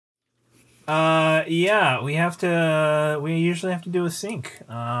Yeah, we usually have to do a sync.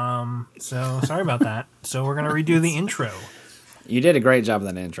 So sorry about that. So we're gonna redo the intro. You did a great job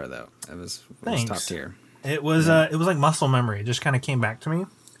with that intro, though. It was top tier. It was like muscle memory. It just kind of came back to me,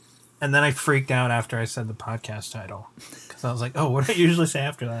 and then I freaked out after I said the podcast title because I was like, "Oh, what do I usually say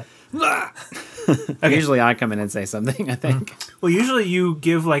after that?" Okay. Usually, I come in and say something. I think. Well, usually you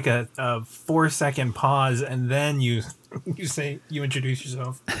give like a 4-second pause, and then you introduce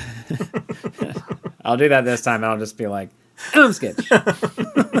yourself. I'll do that this time. I'll just be like, "I'm Skitch."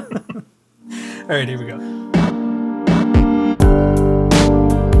 All right, here we go.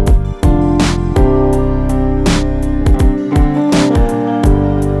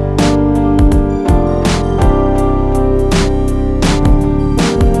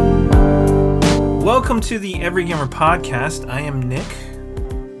 Welcome to the Every Gamer Podcast. I am Nick.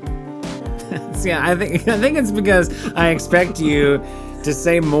 Yeah, I think it's because I expect you to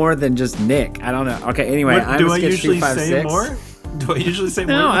say more than just Nick. I don't know. Okay, anyway, do I usually say more? Do I usually say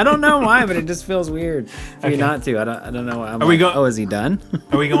more? No, I don't know why, but it just feels weird for you not to. I don't know why. Oh, is he done?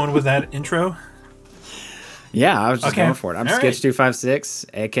 Are we going with that intro? Yeah, I was just going for it. I'm Skitch256,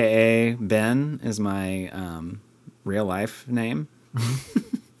 aka Ben is my real life name.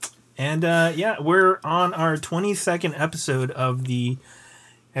 Mm-hmm. And we're on our 22nd episode of the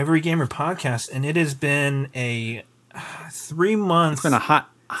Every Gamer Podcast, and it has been a 3 month. It's been a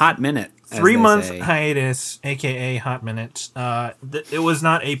hot minute. 3 month hiatus, aka hot minutes. It was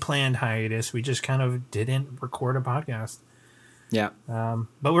not a planned hiatus. We just kind of didn't record a podcast. Yeah.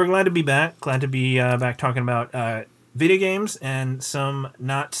 But we're glad to be back. Glad to be back talking about video games and some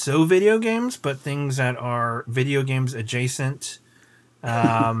not so video games, but things that are video games adjacent.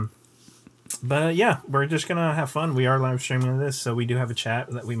 But yeah, we're just gonna have fun. We are live streaming this, so we do have a chat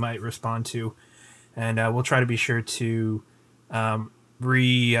that we might respond to, and we'll try to be sure to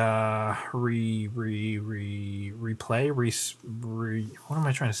replay. What am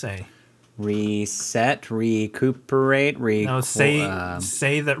I trying to say? Reset, recuperate, restate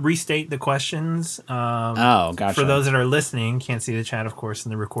the questions. Gotcha. For those that are listening, can't see the chat, of course, in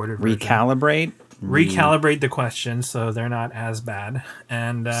the recorded version. Recalibrate the questions so they're not as bad,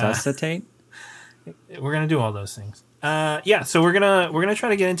 and resuscitate. We're gonna do all those things. So we're gonna try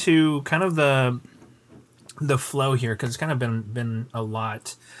to get into kind of the flow here because it's kind of been a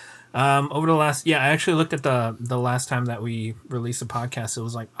lot over the last. Yeah, I actually looked at the last time that we released a podcast. It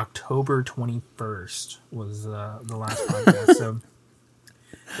was like October 21st was the last podcast. So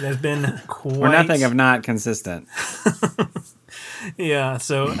it has been quite. We're nothing if not consistent. Yeah,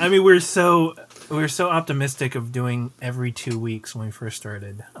 so I mean we were so optimistic of doing every 2 weeks when we first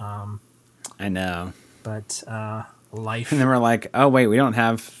started. I know. But life. And then we're like, oh, wait, we don't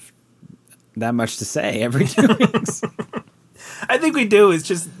have that much to say every 2 weeks. I think we do. It's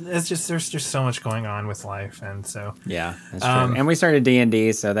just there's just so much going on with life. And so. Yeah, that's true. And we started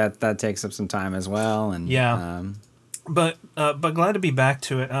D&D, so that takes up some time as well. And yeah. But glad to be back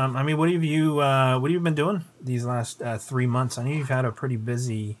to it. I mean, what have you been doing these last 3 months? I know you've had a pretty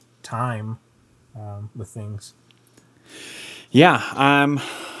busy time with things. Yeah, I'm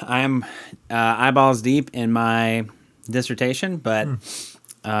eyeballs deep in my dissertation, but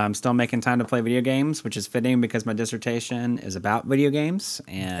I'm still making time to play video games, which is fitting because my dissertation is about video games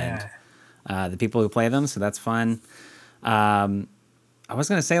and the people who play them, so that's fun. I was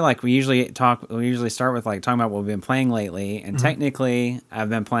gonna say we usually start with talking about what we've been playing lately, and technically I've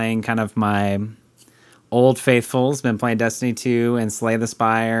been playing kind of my old faithfuls. Been playing Destiny 2 and Slay the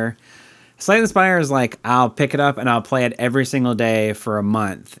Spire. Slay the Spire is I'll pick it up and I'll play it every single day for a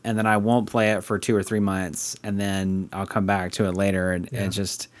month, and then I won't play it for 2 or 3 months, and then I'll come back to it later. And it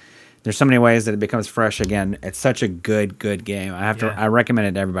just, there's so many ways that it becomes fresh again. It's such a good game. I recommend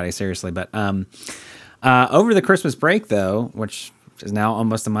it to everybody, seriously. But over the Christmas break, though, which is now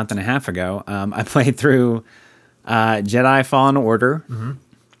almost a month and a half ago, I played through Jedi Fallen Order. Mm-hmm.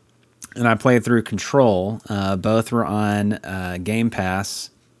 And I played through Control. Both were on Game Pass.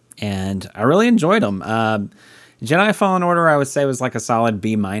 And I really enjoyed them. Jedi Fallen Order, I would say, was a solid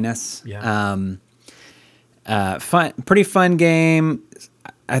B-. Yeah. Pretty fun game.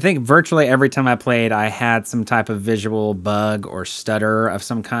 I think virtually every time I played, I had some type of visual bug or stutter of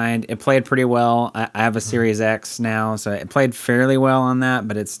some kind. It played pretty well. I have a Series X now, so it played fairly well on that,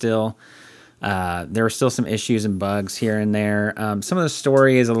 but it's still... there were still some issues and bugs here and there. Some of the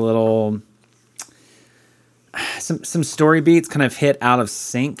story is a little... Some story beats kind of hit out of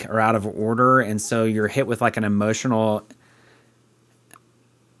sync or out of order, and so you're hit with an emotional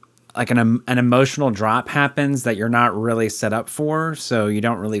an emotional drop happens that you're not really set up for, so you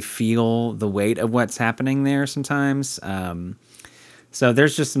don't really feel the weight of what's happening there sometimes. So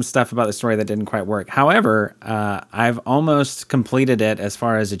there's just some stuff about the story that didn't quite work. However, I've almost completed it as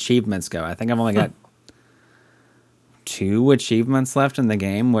far as achievements go. I think I've only got 2 achievements left in the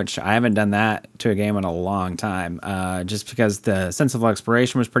game, which I haven't done that to a game in a long time. Just because the sense of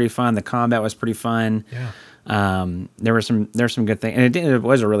exploration was pretty fun, the combat was pretty fun. Yeah. There's some good things, and it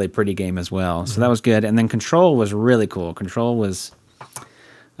was a really pretty game as well. So that was good. And then Control was really cool. Control was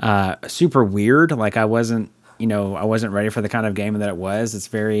super weird. Like I wasn't ready for the kind of game that it was. It's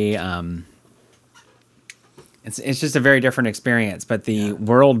very it's just a very different experience, but the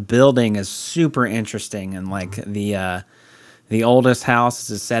world building is super interesting, and like the oldest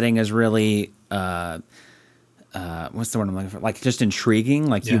house's setting is really what's the word I'm looking for? Like just intriguing.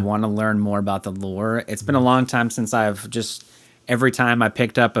 Like you want to learn more about the lore. It's been a long time since every time I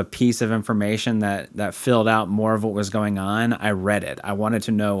picked up a piece of information that filled out more of what was going on, I read it. I wanted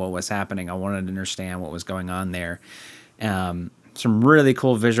to know what was happening. I wanted to understand what was going on there. Some really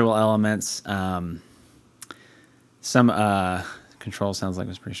cool visual elements. Some Control sounds like it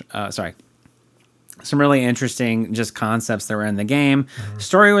was pretty sorry. Some really interesting just concepts that were in the game.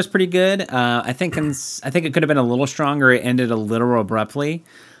 Story was pretty good. I think it could have been a little stronger. It ended a little abruptly.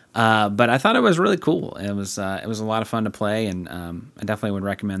 But I thought it was really cool. It was a lot of fun to play, and I definitely would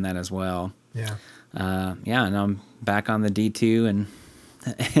recommend that as well. Yeah. And I'm back on the D2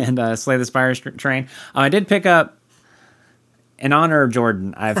 and Slay the Spire train. I did pick up, in honor of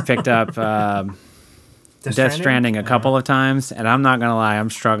Jordan, I've picked up Death Stranding a couple of times, and I'm not going to lie, I'm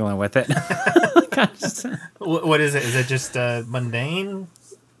struggling with it. What is it? Is it just a mundane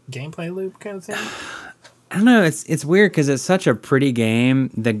gameplay loop kind of thing? I don't know. It's weird because it's such a pretty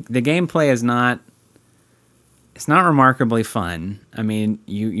game. The gameplay is not. It's not remarkably fun. I mean,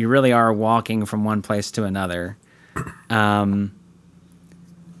 you really are walking from one place to another. I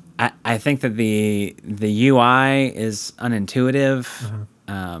think that the UI is unintuitive.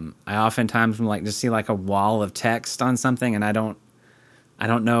 I oftentimes just see like a wall of text on something, and I don't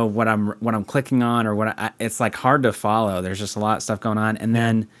know what I'm clicking on or it's like hard to follow. There's just a lot of stuff going on, and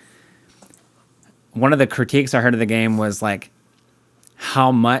then. One of the critiques I heard of the game was like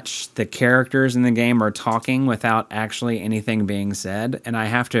how much the characters in the game are talking without actually anything being said. And I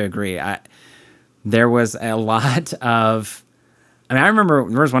have to agree. There was a lot of, I remember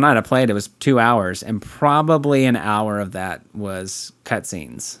there was one night I played, it was 2 hours, and probably an hour of that was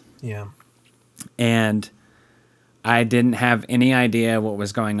cutscenes. Yeah. And I didn't have any idea what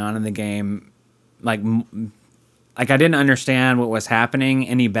was going on in the game. Like I didn't understand what was happening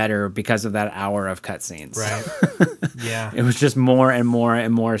any better because of that hour of cutscenes. Right. Yeah. It was just more and more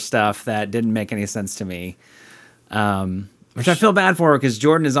and more stuff that didn't make any sense to me. Which I feel bad for because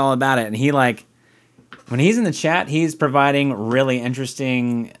Jordan is all about it. And he when he's in the chat, he's providing really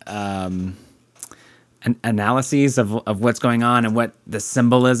interesting analyses of what's going on and what the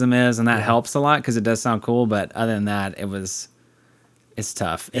symbolism is. And that helps a lot because it does sound cool. But other than that, it's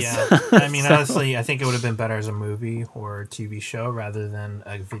tough. Honestly, I think it would have been better as a movie or a TV show rather than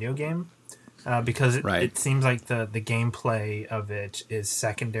a video game, because it seems like the gameplay of it is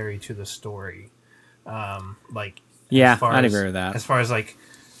secondary to the story. I'd agree with that. As far as like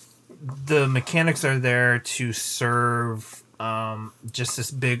the mechanics are there to serve just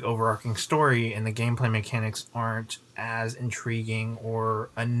this big overarching story, and the gameplay mechanics aren't as intriguing or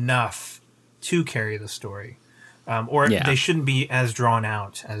enough to carry the story. They shouldn't be as drawn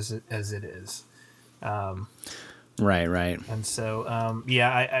out as it is. Right. And so,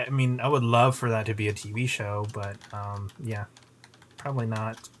 I would love for that to be a TV show, but probably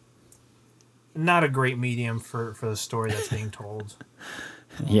not a great medium for the story that's being told.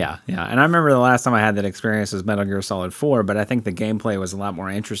 Yeah. And I remember the last time I had that experience was Metal Gear Solid 4, but I think the gameplay was a lot more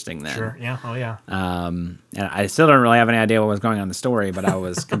interesting then. Sure, yeah, oh yeah. And I still don't really have any idea what was going on in the story, but I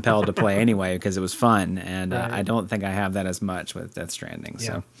was compelled to play anyway because it was fun, and I don't think I have that as much with Death Stranding.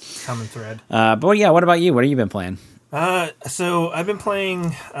 So, common thread. What about you? What have you been playing? So I've been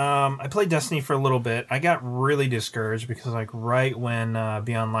playing. I played Destiny for a little bit. I got really discouraged because right when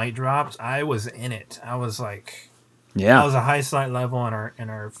Beyond Light dropped, I was in it. I was like. Yeah, I was a high slot level in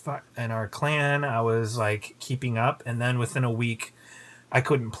our clan. I was like keeping up, and then within a week, I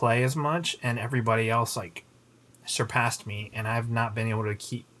couldn't play as much, and everybody else like surpassed me, and I've not been able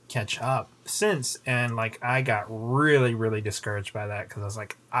to catch up since. And like I got really, really discouraged by that because I was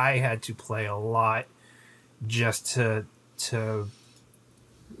like I had to play a lot just to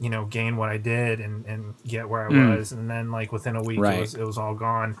gain what I did and get where I was, and then like within a week it was all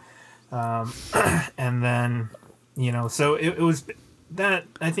gone, and then. So it was that.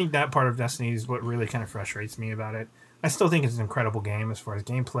 I think that part of Destiny is what really kind of frustrates me about it. I still think it's an incredible game as far as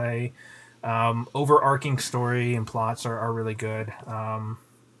gameplay. Overarching story and plots are really good.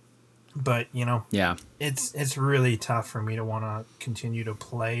 But Yeah. it's really tough for me to want to continue to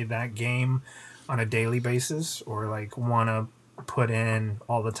play that game on a daily basis, or like want to put in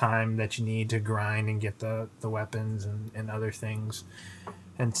all the time that you need to grind and get the weapons and other things.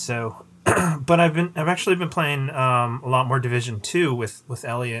 And so, but I've actually been playing a lot more Division 2 with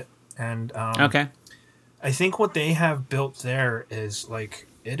Elliot, and Okay. I think what they have built there is like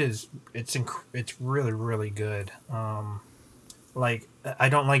it's really really good. Like, I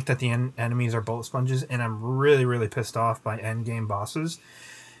don't like that the enemies are bullet sponges, and I'm really really pissed off by end game bosses,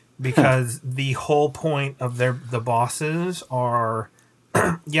 because the whole point of the bosses are,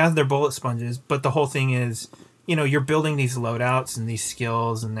 yeah, they're bullet sponges, but the whole thing is, you're building these loadouts and these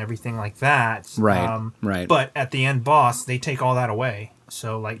skills and everything like that. Right. Right. But at the end boss, they take all that away.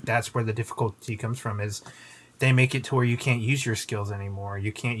 So like that's where the difficulty comes from, is they make it to where you can't use your skills anymore.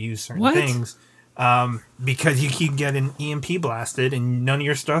 You can't use certain What? things. Because you keep getting EMP blasted and none of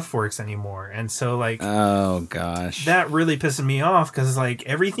your stuff works anymore. And so like, Oh gosh. that really pisses me off, because like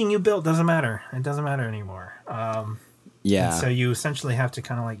everything you built doesn't matter. It doesn't matter anymher. Yeah. And so you essentially have to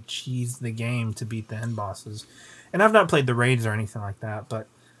kind of like cheese the game to beat the end bosses. And I've not played the raids or anything like that, but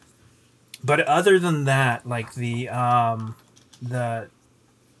other than that, like the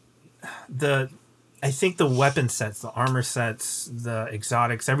I think the weapon sets, the armor sets, the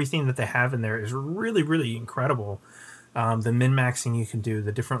exotics, everything that they have in there is really, really incredible. The min-maxing you can do,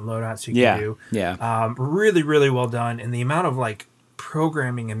 the different loadouts you can do. Yeah. Really, really well done. And the amount of like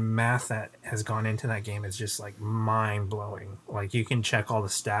programming and math that has gone into that game is just like mind-blowing. Like you can check all the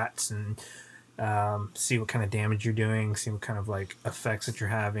stats and see what kind of damage you're doing, see what kind of like effects that you're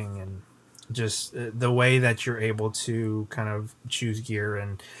having, and just the way that you're able to kind of choose gear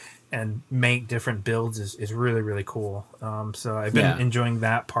and make different builds is really really cool. So I've been enjoying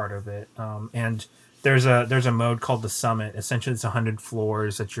that part of it. And there's a mode called the Summit. Essentially, it's 100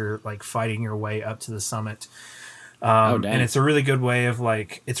 floors that you're like fighting your way up to the summit. And it's a really good way of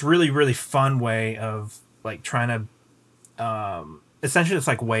like, it's really really fun way of like trying to essentially it's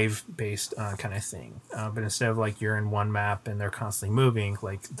like wave based kind of thing, but instead of like you're in one map and they're constantly moving,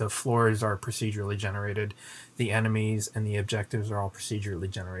 like the floors are procedurally generated, the enemies and the objectives are all procedurally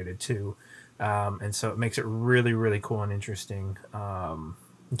generated too, and so it makes it really really cool and interesting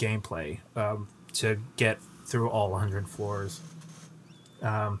gameplay to get through all 100 floors.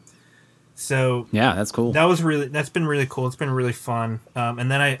 So yeah, that's cool. That's been really cool. It's been really fun.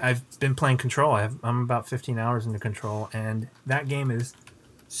 And then I've been playing Control. I'm about 15 hours into Control, and that game is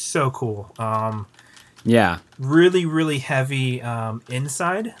so cool. Yeah. Really, really heavy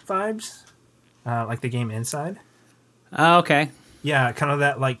Inside vibes, like the game Inside. Oh, okay. Yeah, kind of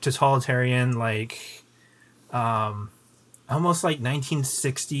that like totalitarian, like almost like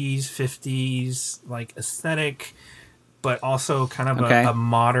 1960s, 50s like aesthetic, but also kind of a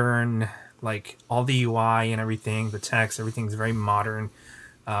modern, like all the UI and everything, the text, everything's very modern,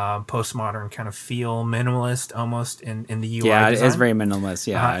 postmodern kind of feel, minimalist almost in the UI. Yeah, design. it is very minimalist.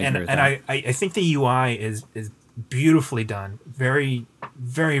 Yeah, I agree with that. I think the UI is beautifully done, very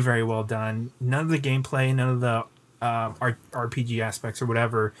very very well done. None of the gameplay, none of the RPG aspects or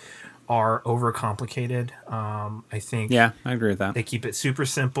whatever are overcomplicated. I think I agree with that. they keep it super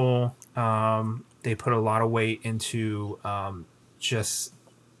simple. They put a lot of weight into just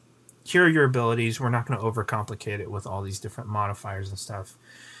here are your abilities. We're not going to overcomplicate it with all these different modifiers and stuff.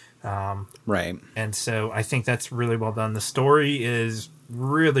 Right. And so I think that's really well done. The story is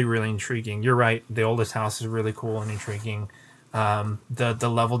really, really intriguing. You're right. The Oldest House is really cool and intriguing. The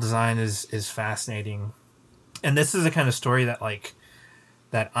level design is fascinating. And this is the kind of story that like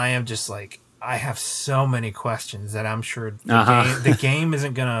that I am just like, I have so many questions that I'm sure the game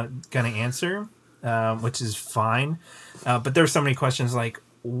isn't gonna answer, which is fine. But there's so many questions like,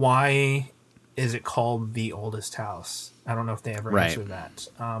 why is it called The Oldest House? I don't know if they ever answered that.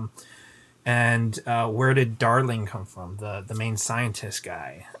 And where did Darling come from? The main scientist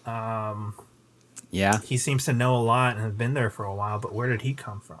guy. He seems to know a lot and have been there for a while, but where did he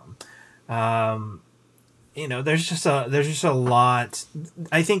come from? There's just a lot.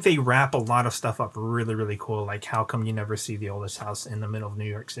 I think they wrap a lot of stuff up really, really cool. Like, how come you never see The Oldest House in the middle of New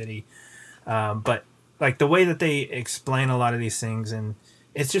York City? But like the way that they explain a lot of these things, and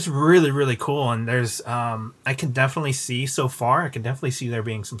it's just really, really cool. And there's, I can definitely see there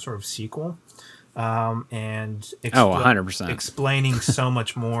being some sort of sequel, and 100%, explaining so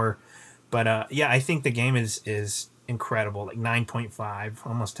much more. But I think the game is incredible. Like 9.5,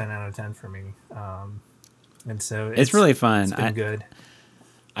 almost 10 out of 10 for me. And so it's really fun. It's been good.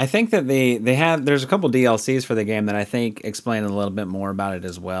 I think that there's a couple DLCs for the game that I think explain a little bit more about it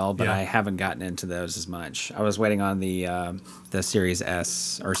as well, but Yeah. I haven't gotten into those as much. I was waiting on the Series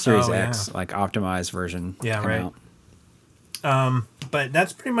S or Series X, like optimized version. Yeah, to come right. out. But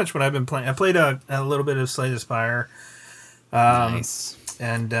that's pretty much what I've been playing. I played a little bit of Slay the Spire. Nice.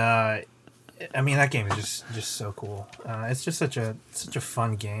 And I mean, that game is just so cool. It's just such a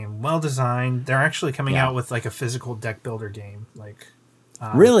fun game, well designed. They're actually coming out with like a physical deck builder game, like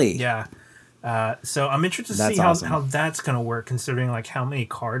really? Yeah. So I'm interested to That's see awesome. how that's gonna work, considering like how many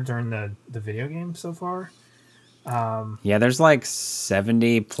cards are in the video game so far. Yeah, there's like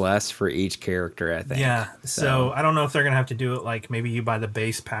 70 plus for each character, I think. Yeah. So I don't know if they're gonna have to do it like maybe you buy the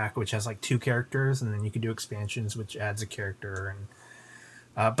base pack, which has like 2 characters, and then you can do expansions, which adds a character, and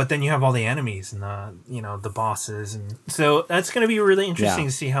but then you have all the enemies and the bosses, and so that's going to be really interesting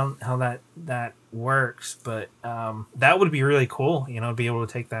to see how that works. But that would be really cool, to be able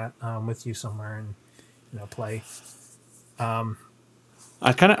to take that with you somewhere and play.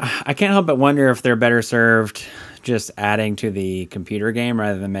 I can't help but wonder if they're better served just adding to the computer game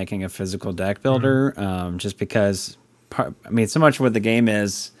rather than making a physical deck builder. Just because, so much of what the game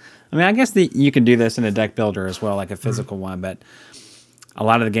is. I guess you can do this in a deck builder as well, like a physical one, but a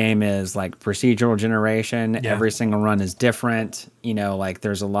lot of the game is like procedural generation. Yeah. Every single run is different. Like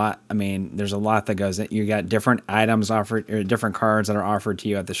there's a lot. There's a lot that goes in. You got different items offered, or different cards that are offered to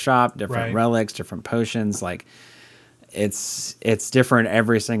you at the shop, different relics, different potions. Like it's different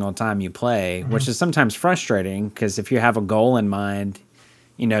every single time you play, which is sometimes frustrating because if you have a goal in mind,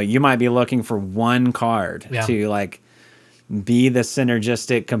 you might be looking for one card to like be the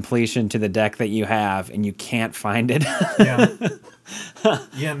synergistic completion to the deck that you have, and you can't find it.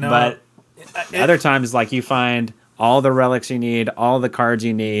 Yeah, no. But other times, like you find all the relics you need, all the cards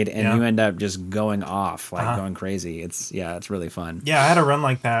you need, and you end up just going off, like going crazy. It's really fun. Yeah, I had a run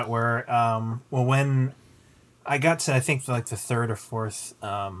like that where, when I got to, I think like the 3rd or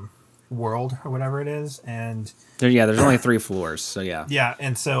 4th world or whatever it is, and there's only 3 floors, so yeah. Yeah,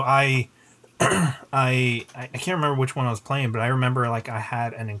 and so I can't remember which one I was playing, but I remember like I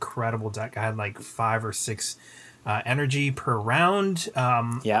had an incredible deck. I had like 5 or 6 energy per round.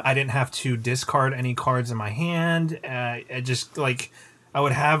 I didn't have to discard any cards in my hand. I just like I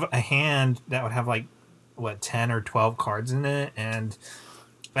would have a hand that would have like 10 or 12 cards in it, and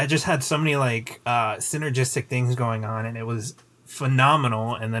I just had so many like synergistic things going on, and it was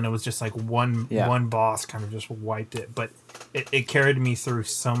phenomenal. And then it was just like one boss kind of just wiped it, but it carried me through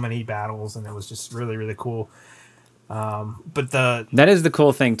so many battles, and it was just really, really cool. But that is the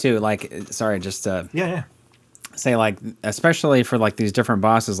cool thing too. Like, sorry, just say like, especially for like these different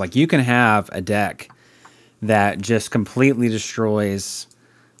bosses, like you can have a deck that just completely destroys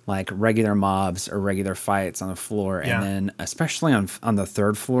like regular mobs or regular fights on the floor, and then especially on the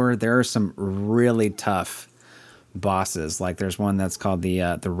 3rd floor, there are some really tough bosses. Like there's one that's called the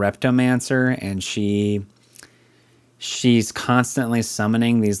Reptomancer, and she's constantly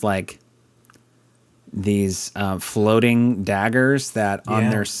summoning these floating daggers that on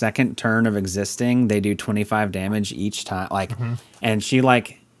their 2nd turn of existing, they do 25 damage each time. Like, and she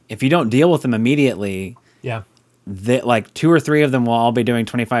like, if you don't deal with them immediately, like 2 or 3 of them will all be doing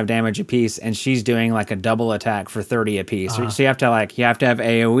 25 damage a piece, and she's doing like a double attack for 30 a piece. So you have to have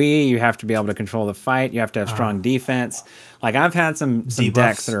AoE, you have to be able to control the fight, you have to have strong defense. Like I've had some debuffs,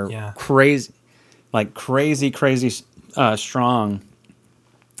 decks that are crazy, like crazy strong,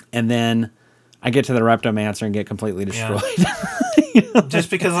 and then I get to the Reptomancer and get completely destroyed. Just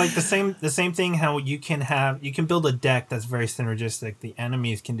because like the same thing, how you can build a deck that's very synergistic. The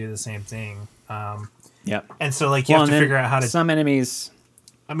enemies can do the same thing. And so like you have to figure out how to. Some enemies.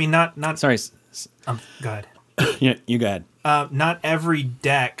 Not. Sorry. Go ahead. Yeah, you go ahead. Not every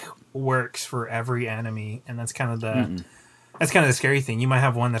deck works for every enemy, and that's kind of the scary thing. You might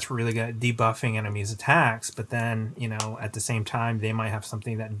have one that's really good at debuffing enemies' attacks, but then at the same time they might have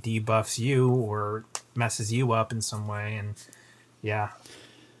something that debuffs you or messes you up in some way, and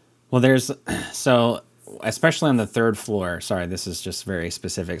Well, especially on the 3rd floor. Sorry, this is just very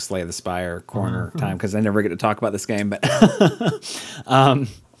specific Slay the Spire corner time because I never get to talk about this game. But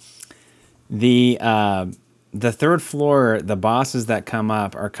the 3rd floor, the bosses that come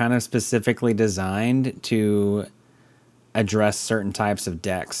up are kind of specifically designed to address certain types of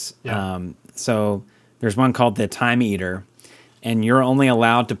decks. So there's one called the Time Eater, and you're only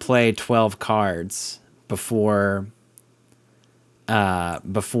allowed to play 12 cards before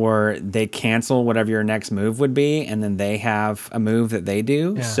they cancel whatever your next move would be, and then they have a move that they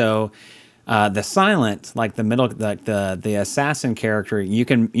do. So The silent, like the middle, like the assassin character, you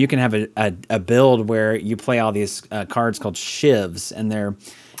can have a build where you play all these cards called shivs, and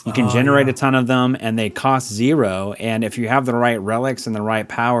you can generate a ton of them, and they cost 0. And if you have the right relics and the right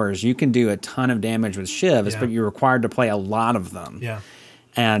powers, you can do a ton of damage with shivs, but you're required to play a lot of them. Yeah.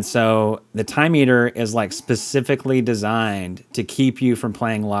 And so the Time Eater is like specifically designed to keep you from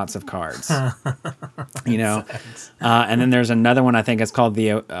playing lots of cards, you know? And then there's another one, I think it's called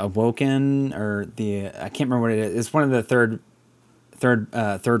the Awoken, or I can't remember what it is. It's one of the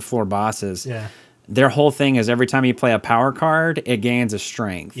third floor bosses. Yeah. Their whole thing is every time you play a power card, it gains a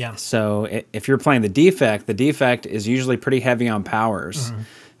strength. Yeah. So if you're playing the defect is usually pretty heavy on powers. Mm-hmm.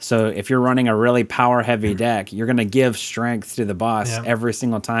 So if you're running a really power-heavy deck, you're going to give strength to the boss every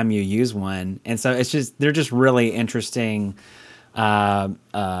single time you use one. And so they're just really interesting counters.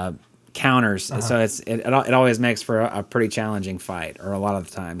 So it always makes for a pretty challenging fight, or a lot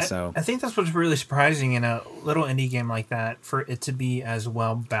of the time. So I think that's what's really surprising in a little indie game like that, for it to be as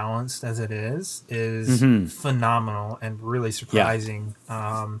well balanced as it is phenomenal and really surprising.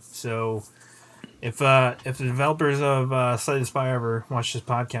 So if the developers of Slay the Spire ever watch this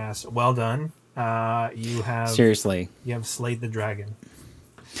podcast, well done. You have slayed the dragon.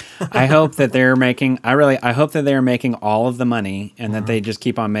 I hope that they're making. I hope that they're making all of the money, and that they just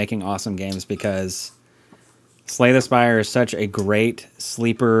keep on making awesome games, because Slay the Spire is such a great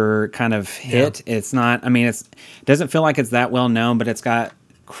sleeper kind of hit. Yeah. It's not. I mean, it doesn't feel like it's that well known, but it's got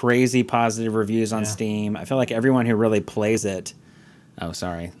crazy positive reviews on Steam. I feel like everyone who really plays it. Oh,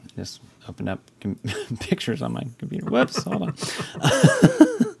 sorry, just opened up pictures on my computer. Whoops, hold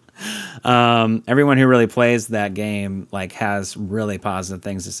on. Everyone who really plays that game has really positive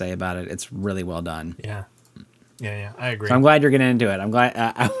things to say about it. It's really well done. Yeah, I agree. So I'm glad you're getting into it. I'm glad.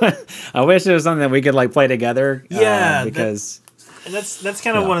 I wish it was something that we could play together. Yeah, because that's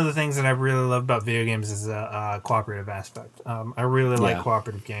kind of one of the things that I really love about video games is a cooperative aspect. I really like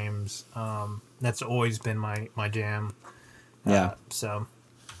cooperative games. That's always been my jam. So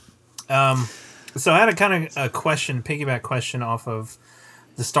I had a kind of a piggyback question off of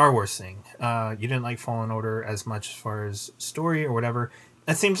the Star Wars thing. You didn't like Fallen Order as much as far as story or whatever.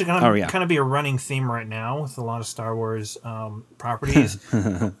 That seems to kind of be a running theme right now with a lot of Star Wars properties.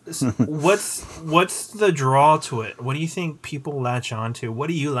 What's the draw to it? What do you think people latch onto? What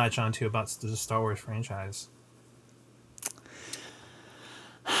do you latch onto about the Star Wars franchise?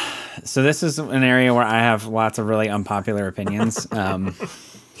 So this is an area where I have lots of really unpopular opinions.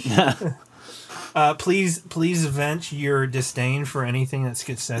 Please vent your disdain for anything that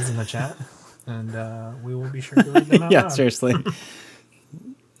Skitch says in the chat, and we will be sure to read them out loud. Seriously.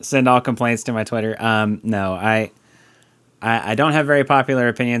 Send all complaints to my Twitter. No, I don't have very popular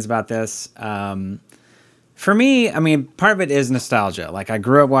opinions about this. For me, I mean, part of it is nostalgia. Like, I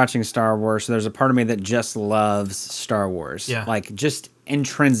grew up watching Star Wars, so there's a part of me that just loves Star Wars. Yeah. Like, just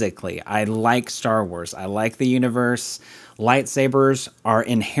intrinsically, I like Star Wars. I like the universe. Lightsabers are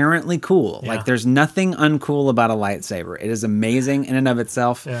inherently cool. Yeah. Like, there's nothing uncool about a lightsaber. It is amazing in and of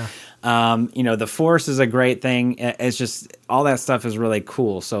itself. Yeah. The Force is a great thing. It's just, all that stuff is really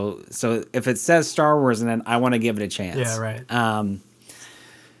cool. So if it says Star Wars in it, I want to give it a chance. Yeah, right.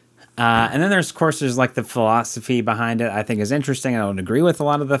 And then there's like the philosophy behind it, I think is interesting. I don't agree with a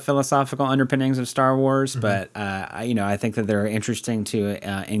lot of the philosophical underpinnings of Star Wars, but I think that they're interesting to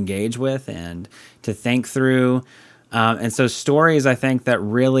engage with and to think through. And so stories, I think, that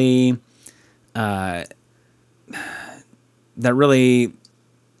really I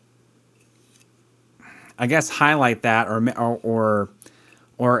guess highlight that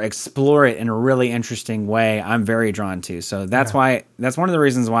or explore it in a really interesting way, I'm very drawn to. So that's one of the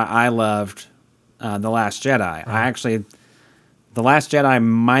reasons why I loved The Last Jedi. The Last Jedi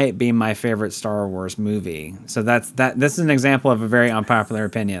might be my favorite Star Wars movie. So this is an example of a very unpopular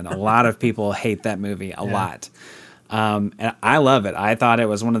opinion. A lot of people hate that movie a lot. And I love it. I thought it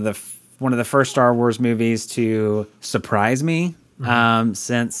was one of the first Star Wars movies to surprise me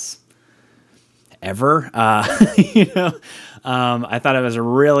since ever. I thought it was a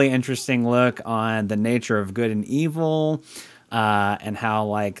really interesting look on the nature of good and evil, and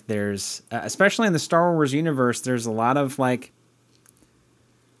how there's especially in the Star Wars universe, there's a lot of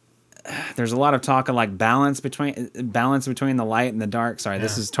talk of balance between the light and the dark. Sorry,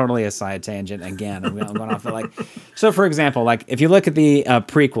 this is totally a side tangent again. I'm going off it. So for example, if you look at the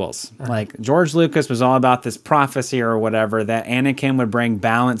prequels, George Lucas was all about this prophecy or whatever that Anakin would bring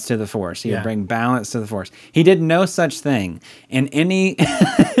balance to the Force. He would bring balance to the Force. He did no such thing in any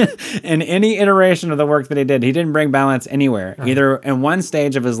in any iteration of the work that he did. He didn't bring balance anywhere. Either in one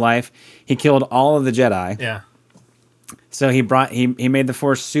stage of his life, he killed all of the Jedi. Yeah. So he made the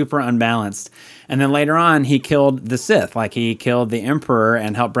Force super unbalanced. And then later on, he killed the Sith. Like, he killed the Emperor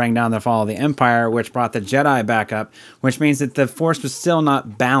and helped bring down the fall of the Empire, which brought the Jedi back up, which means that the Force was still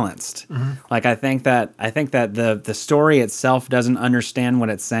not balanced. Like, I think that the story itself doesn't understand what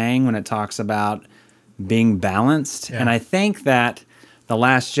it's saying when it talks about being balanced. Yeah. And I think that The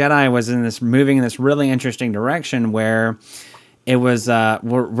Last Jedi was moving in this really interesting direction where it was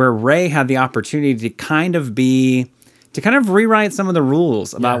where Rey had the opportunity to kind of rewrite some of the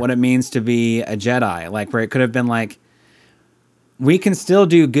rules about what it means to be a Jedi. Like, where it could have been like, we can still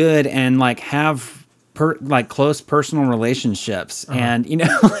do good and like have close personal relationships, and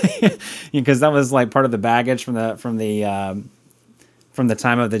because that was like part of the baggage from the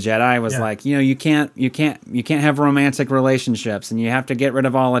time of the Jedi was like, you can't have romantic relationships, and you have to get rid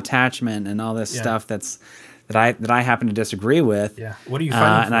of all attachment and all this stuff that I happen to disagree with. Yeah. What are you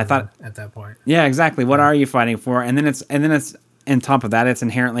fighting for? And I thought at that point. Yeah, exactly. What are you fighting for? And then it's on top of that, it's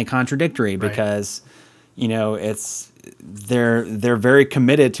inherently contradictory because, they're very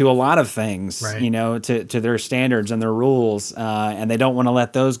committed to a lot of things, to their standards and their rules, and they don't want to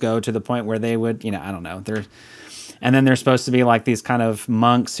let those go to the point where they would, I don't know. And then they're supposed to be like these kind of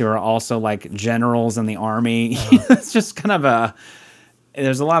monks who are also like generals in the army. It's just kind of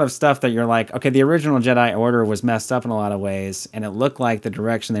there's a lot of stuff that you're like, okay, the original Jedi Order was messed up in a lot of ways, and it looked like the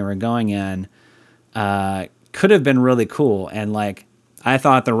direction they were going in could have been really cool. And like, I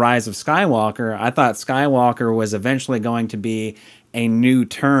thought the Rise of Skywalker was eventually going to be a new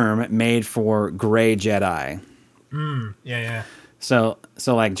term made for gray Jedi. Yeah. So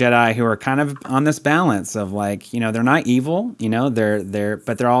like Jedi who are kind of on this balance of like, they're not evil, but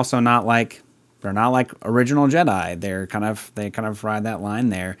they're also not like, they're not like original Jedi. They kind of ride that line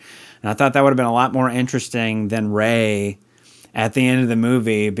there. And I thought that would have been a lot more interesting than Rey at the end of the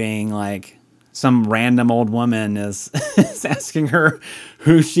movie being like, some random old woman is asking her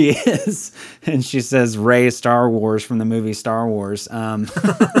who she is, and she says Rey Star Wars from the movie Star Wars. I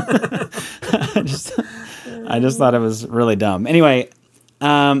just thought it was really dumb. Anyway,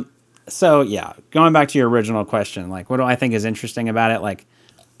 so yeah, going back to your original question, like, what do I think is interesting about it? Like,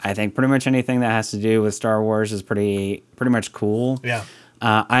 I think pretty much anything that has to do with Star Wars is pretty much cool. Yeah.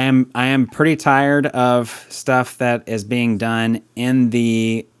 I am pretty tired of stuff that is being done in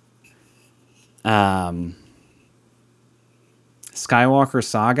the Skywalker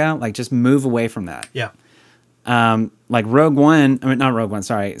saga. Like, just move away from that. Yeah. Like Rogue One. I mean, not Rogue One.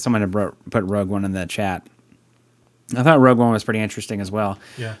 Sorry, someone had put Rogue One in the chat. I thought Rogue One was pretty interesting as well.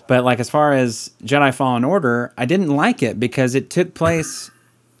 Yeah. But like, as far as Jedi Fallen Order, I didn't like it because it took place.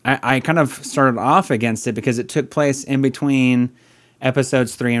 I kind of started off against it because it took place in between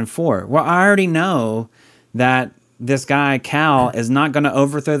episodes 3 and 4. Well, I already know that this guy Cal is not going to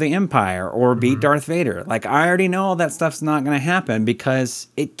overthrow the Empire or beat Darth Vader. Like, I already know all that stuff's not going to happen because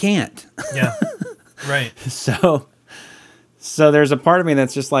it can't. Yeah. Right. So there's a part of me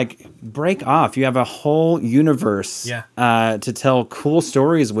that's just like, break off. You have a whole universe to tell cool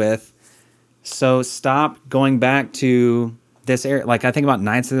stories with. So stop going back to this area. Like, I think about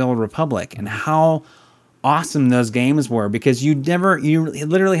Knights of the Old Republic and how awesome those games were, because you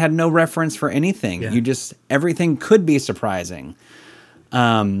literally had no reference for anything. You just, everything could be surprising.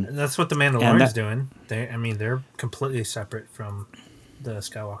 And that's what the Mandalorian's doing. They're completely separate from the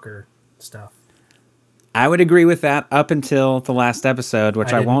Skywalker stuff. I would agree with that up until the last episode,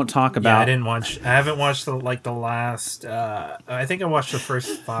 which I won't talk about. Yeah, I haven't watched the last. I think I watched the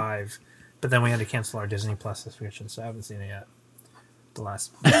first 5, but then we had to cancel our Disney Plus subscription, so I haven't seen it yet. The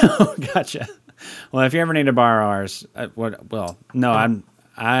last. Oh, gotcha. Well, if you ever need to borrow ours,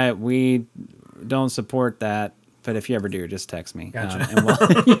 we don't support that. But if you ever do, just text me. Gotcha. And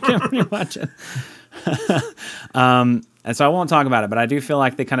you can rewatch it. And so I won't talk about it, but I do feel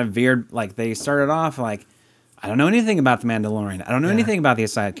like they kind of veered. Like, they started off like, I don't know anything about the Mandalorian. I don't know anything about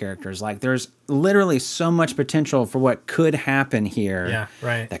these side characters. Like, there's literally so much potential for what could happen here. Yeah,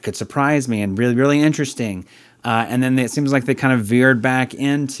 right. That could surprise me and really, really interesting. And then it seems like they kind of veered back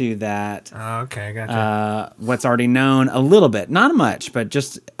into that. Oh, okay, gotcha. What's already known a little bit, not much, but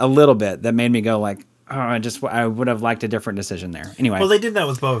just a little bit. That made me go like, oh, I would have liked a different decision there. Anyway, well, they did that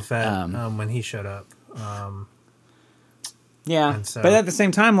with Boba Fett when he showed up. Yeah, so, but at the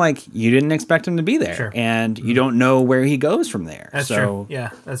same time, like, you didn't expect him to be there, and you don't know where he goes from there. That's true. Yeah,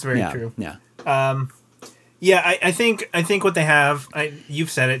 that's very true. Yeah. I think what they have,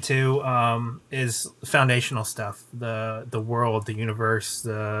 you've said it too, is foundational stuff. The world, the universe,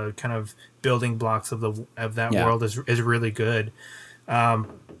 the kind of building blocks of that world is really good.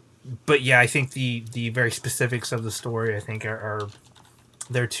 But yeah, I think the very specifics of the story, I think, are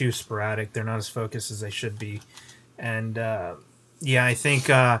they're too sporadic. They're not as focused as they should be. And yeah, I think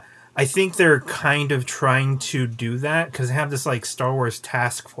they're kind of trying to do that because they have this like Star Wars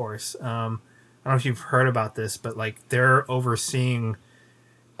task force. I don't know if you've heard about this, but like they're overseeing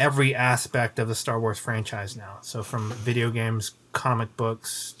every aspect of the Star Wars franchise now. So from video games, comic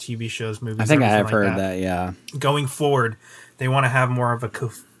books, TV shows, movies. I think I have like heard that. Yeah. Going forward, they want to have more of a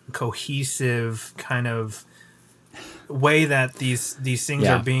cohesive kind of way that these things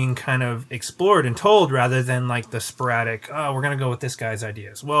are being kind of explored and told, rather than like the sporadic, oh, we're gonna go with this guy's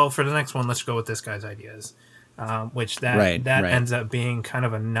ideas. Well, for the next one, let's go with this guy's ideas. Which that ends up being kind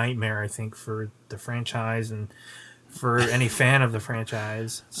of a nightmare, I think, for the franchise and for any fan of the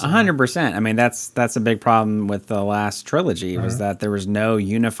franchise. 100%. I mean, that's a big problem with the last trilogy, was that there was no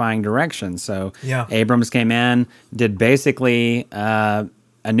unifying direction. So Abrams came in, did basically A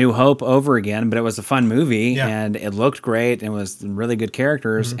New Hope over again, but it was a fun movie and it looked great and was really good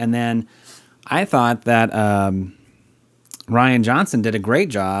characters. And then I thought that Rian Johnson did a great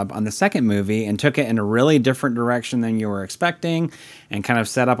job on the second movie and took it in a really different direction than you were expecting, and kind of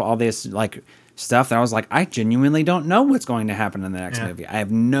set up all this like stuff that I was like, I genuinely don't know what's going to happen in the next movie. I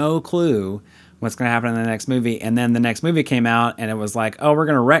have no clue what's going to happen in the next movie. And then the next movie came out and it was like, oh, we're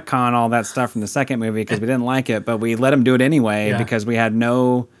going to retcon all that stuff from the second movie because we didn't like it, but we let him do it anyway because we had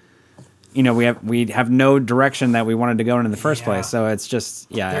no, we have no direction that we wanted to go in the first place. So it's just,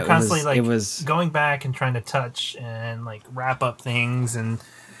 they're constantly it was going back and trying to touch and like wrap up things, and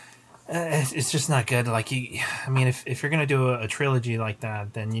it's just not good. Like, I mean, if you're gonna do a trilogy like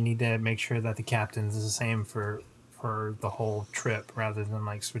that, then you need to make sure that the captains is the same for the whole trip, rather than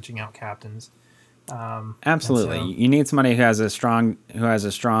like switching out captains. Absolutely, you need somebody who has a strong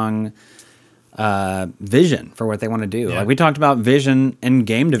vision for what they want to do. Like we talked about vision in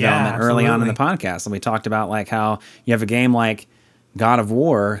game development early on in the podcast, and we talked about like how you have a game like God of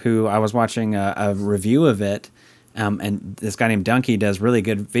War, who I was watching a review of it. And this guy named Dunkey does really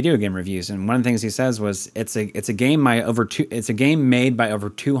good video game reviews, and one of the things he says was it's a game made by over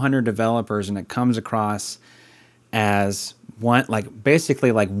 200 developers, and it comes across as one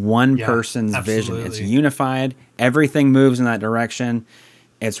person's vision. It's unified. Everything moves in that direction.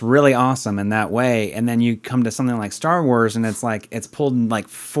 It's really awesome in that way. And then you come to something like Star Wars, and it's like it's pulled in like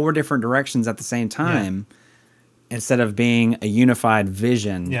 4 different directions at the same time, instead of being a unified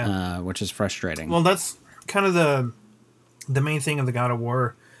vision, which is frustrating. Well, that's kind of the main thing of the God of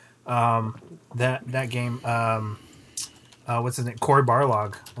War, that game. What's his name? Cory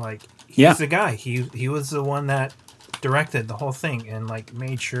Barlog. Like he's the guy. He was the one that directed the whole thing and like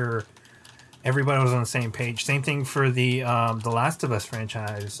made sure everybody was on the same page. Same thing for the Last of Us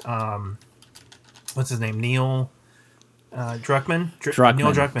franchise. What's his name? Neil Druckmann.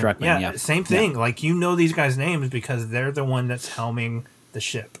 Neil Druckmann. Yeah, same thing. Like these guys' names because they're the one that's helming the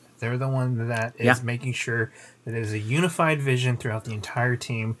ship. They're the one that is making sure that it is a unified vision throughout the entire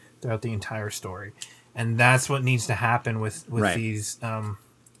team, throughout the entire story, and that's what needs to happen with these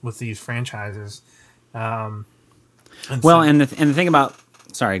franchises. And the thing about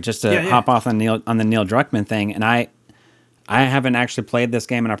just to hop off on the Neil Druckmann thing, and I haven't actually played this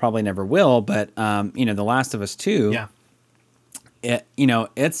game, and I probably never will, but The Last of Us 2,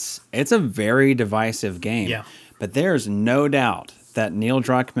 it's a very divisive game, but there's no doubt that Neil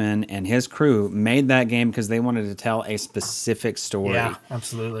Druckmann and his crew made that game because they wanted to tell a specific story. Yeah,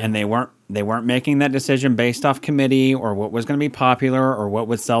 absolutely. And they weren't making that decision based off committee or what was going to be popular or what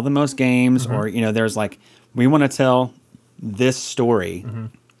would sell the most games or there's like, we want to tell this story.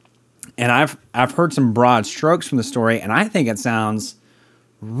 And I've heard some broad strokes from the story, and I think it sounds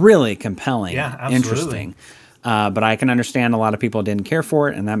really compelling, interesting. But I can understand a lot of people didn't care for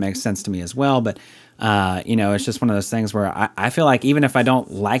it, and that makes sense to me as well. But it's just one of those things where I feel like even if I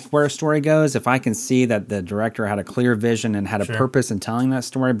don't like where a story goes, if I can see that the director had a clear vision and had a purpose in telling that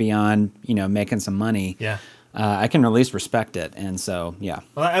story beyond, making some money, I can at least respect it. And so, Well,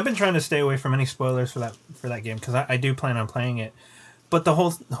 I've been trying to stay away from any spoilers for that game because I do plan on playing it. But the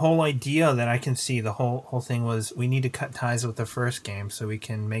whole idea that I can see, the whole thing was we need to cut ties with the first game so we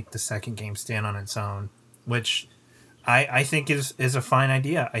can make the second game stand on its own, which I think is a fine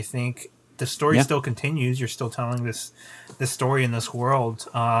idea. I think the story still continues. You're still telling this story in this world,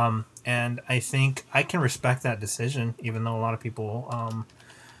 and I think I can respect that decision, even though a lot of people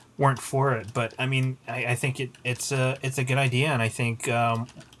weren't for it. But I mean, I think it's a good idea, and I think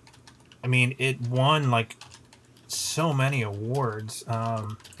it won like so many awards,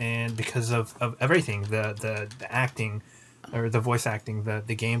 and because of everything, the acting, or the voice acting,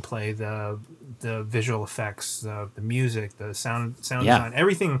 the gameplay, the visual effects, the music, the sound design,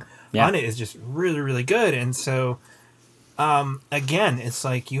 everything on it is just really, really good. And so, again, it's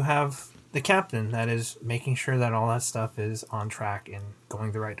like you have the captain that is making sure that all that stuff is on track and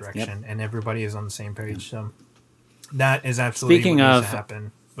going the right direction, and everybody is on the same page. So that is absolutely Speaking what needs of to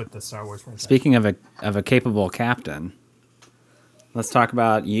happen with the Star Wars franchise. speaking of a capable captain, let's talk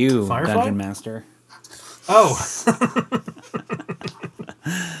about you, Firefly? Dungeon Master. Oh,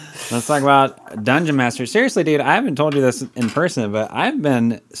 Let's talk about Dungeon Master. Seriously, dude, I haven't told you this in person, but I've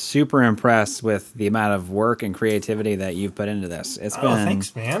been super impressed with the amount of work and creativity that you've put into this.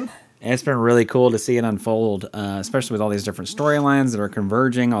 thanks, man. It's been really cool to see it unfold, especially with all these different storylines that are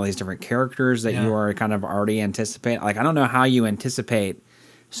converging, all these different characters that you are kind of already anticipate. Like, I don't know how you anticipate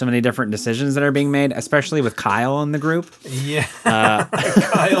so many different decisions that are being made, especially with Kyle in the group. Yeah,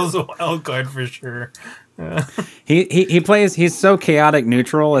 Kyle's a wild card for sure. He plays. He's so chaotic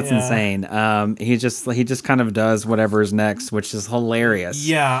neutral. It's Yeah. insane. He just kind of does whatever's next, which is hilarious.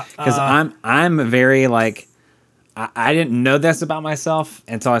 Yeah, because I'm very like I didn't know this about myself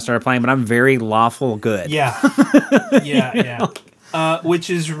until I started playing, but I'm very lawful good. Yeah, yeah. Which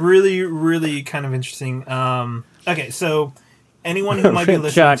is really, really kind of interesting. Okay, so anyone who might be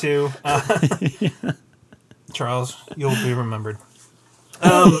listening to Charles, you'll be remembered.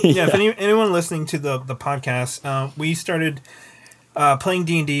 If anyone listening to the podcast, we started playing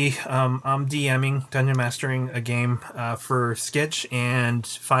D&D. I'm DMing, Dungeon Mastering a game for Skitch and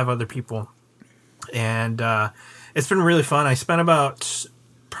 5 other people. And it's been really fun. I spent about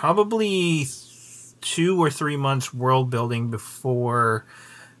probably 2 or 3 months world building before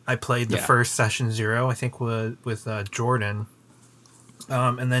I played the first session 0, I think with Jordan.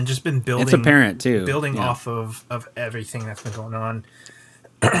 And then just been building. It's apparent too. Building off of everything that's been going on.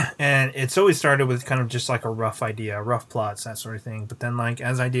 And it's always started with kind of just like a rough idea, rough plots, that sort of thing. But then, like,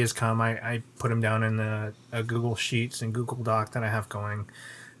 as ideas come, I put them down in a Google Sheets and Google Doc that I have going.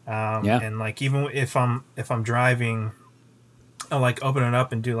 And like, even if I'm driving, I'll like open it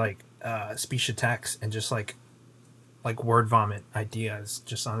up and do like speech to text and just like word vomit ideas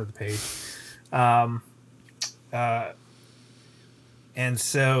just onto the page. And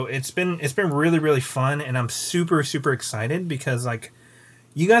so it's been really, really fun, and I'm super, super excited because like,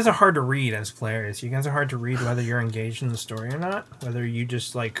 you guys are hard to read as players. You guys are hard to read whether you're engaged in the story or not, whether you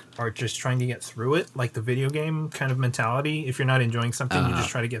just like are just trying to get through it, like the video game kind of mentality. If you're not enjoying something, you just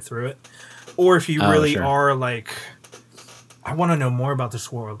try to get through it. Or if you really are like, I want to know more about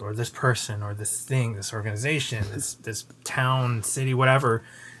this world or this person or this thing, this organization, this town, city, whatever.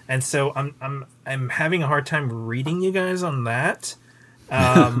 And so I'm having a hard time reading you guys on that.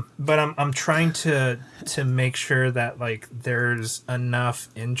 But I'm trying to make sure that like there's enough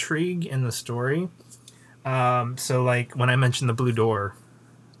intrigue in the story. So like when I mentioned the blue door,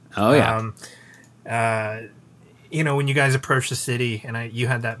 you know, when you guys approach the city and you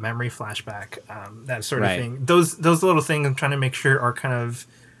had that memory flashback, that sort of thing. Those little things I'm trying to make sure are kind of.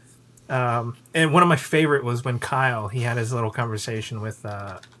 And one of my favorite was when Kyle, he had his little conversation with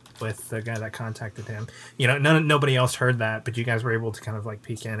the guy that contacted him. You know, nobody else heard that, but you guys were able to kind of like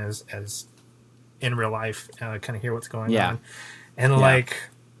peek in as in real life, kind of hear what's going on. And like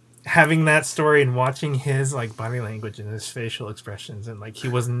having that story and watching his like body language and his facial expressions, and like he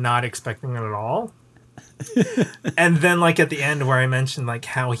was not expecting it at all. And then like at the end where I mentioned like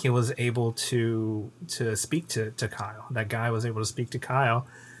how he was able to speak to Kyle, that guy was able to speak to Kyle.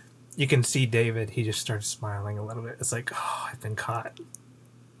 You can see David, he just started smiling a little bit. It's like, oh, I've been caught.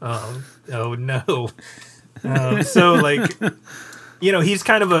 Oh no. So like, you know, he's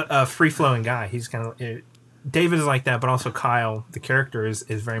kind of a free-flowing guy. He's kind of David is like that, but also Kyle, the character, is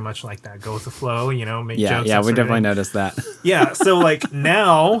very much like that. Go with the flow, you know, make jokes. Yeah, we definitely noticed that. Yeah, so like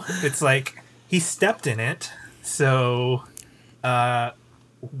now it's like he stepped in it. So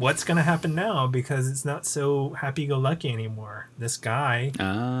what's going to happen now? Because it's not so happy-go-lucky anymore. This guy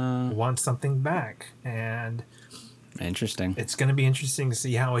wants something back, and interesting. It's going to be interesting to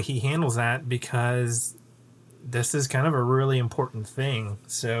see how he handles that, because this is kind of a really important thing.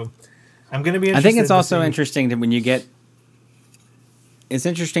 So I'm going to be interested. I think it's also interesting that when you get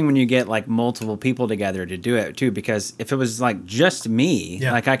like multiple people together to do it too, because if it was like just me,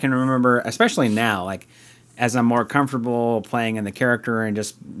 like I can remember, especially now, like as I'm more comfortable playing in the character and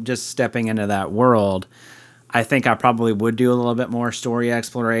just stepping into that world, I think I probably would do a little bit more story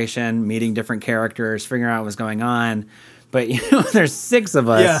exploration, meeting different characters, figuring out what's going on. But you know, there's 6 of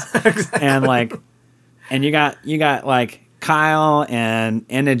us, exactly. and you got like Kyle and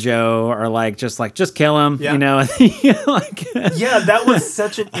Inigo are like just kill him, you know. That was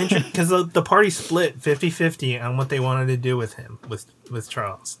such an interesting, because the party split 50-50 on what they wanted to do with him, with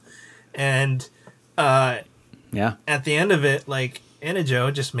Charles, and at the end of it, like, Inigo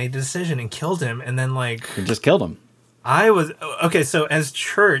just made the decision and killed him, and then like he just killed him. I was okay. So as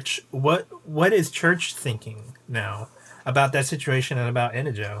church, what is church thinking now about that situation and about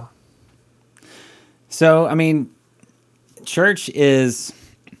Inigo? So, I mean, Church is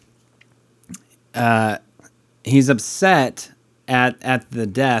he's upset at the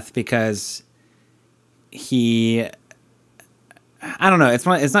death because he I don't know. It's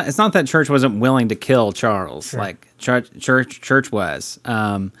not that Church wasn't willing to kill Charles. Sure. Like Church was.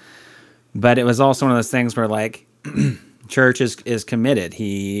 But it was also one of those things where like Church is committed.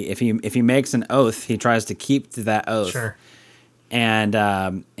 If he makes an oath, he tries to keep to that oath. Sure. And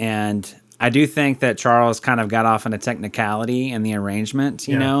I do think that Charles kind of got off on a technicality in the arrangement,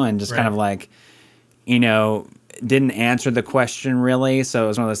 you know, and just kind of like, you know, didn't answer the question really. So it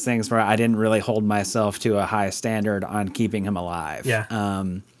was one of those things where I didn't really hold myself to a high standard on keeping him alive. Yeah.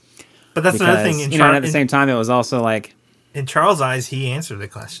 But that's another thing. And at the same time, it was also like, in Charles' eyes, he answered the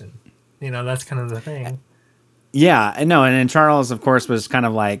question. You know, that's kind of the thing. Yeah, and no, and then Charles, of course, was kind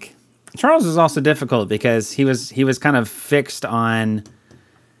of like Charles was also difficult because he was kind of fixed on,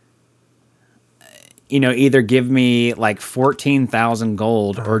 you know, either give me like 14,000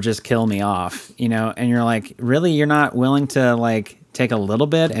 gold or just kill me off, you know, and you're like, really, you're not willing to like take a little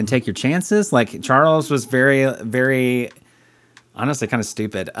bit and take your chances? Like Charles was very, very, honestly, kind of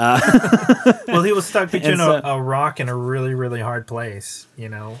stupid. Well, he was stuck between a rock and a really, really hard place, you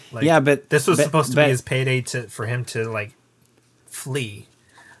know. Like, yeah, but this was supposed to be his payday for him to like flee.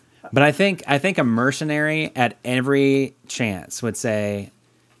 But I think a mercenary at every chance would say,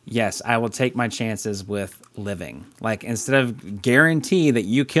 yes, I will take my chances with living. Like instead of guarantee that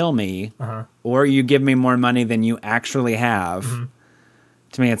you kill me or you give me more money than you actually have. Mm-hmm.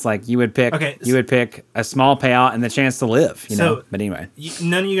 To me, it's like you would pick a small payout and the chance to live, you know. But anyway,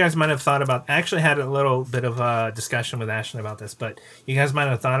 none of you guys might have thought about. I actually had a little bit of a discussion with Ashley about this, but you guys might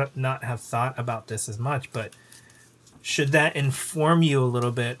have not have thought about this as much. But should that inform you a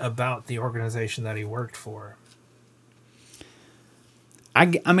little bit about the organization that he worked for? I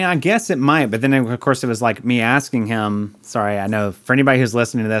mean, I guess it might, but then of course it was like me asking him. Sorry, I know for anybody who's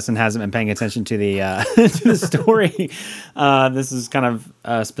listening to this and hasn't been paying attention to the to the story, this is kind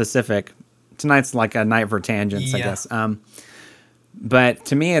of specific. Tonight's like a night for tangents, I guess. But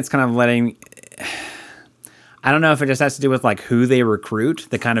to me, it's kind of letting. I don't know if it just has to do with like who they recruit,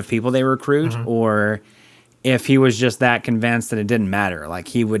 the kind of people they recruit, or if he was just that convinced that it didn't matter, like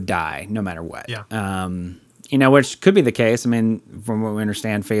he would die no matter what. Yeah. You know, which could be the case. I mean, from what we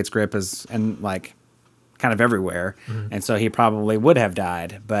understand, Fate's grip is like kind of everywhere, and so he probably would have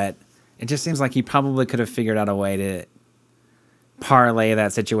died. But it just seems like he probably could have figured out a way to parlay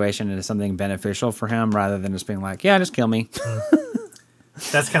that situation into something beneficial for him, rather than just being like, "Yeah, just kill me."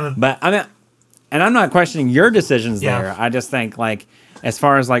 That's kind of. But I mean, and I'm not questioning your decisions there. I just think like, as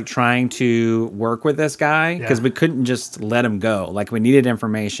far as like trying to work with this guy, because we couldn't just let him go. Like we needed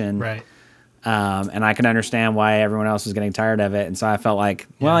information, right? And I can understand why everyone else was getting tired of it. And so I felt like,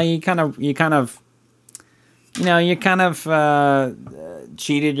 well, you kind of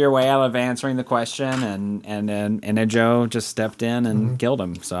cheated your way out of answering the question, and then Inigo just stepped in and killed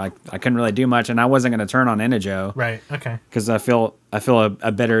him. So I couldn't really do much, and I wasn't going to turn on Inigo. Right. Okay. Because I feel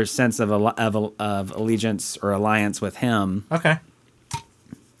a better sense of allegiance or alliance with him. Okay.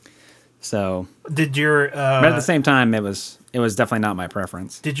 So did your but at the same time it was definitely not my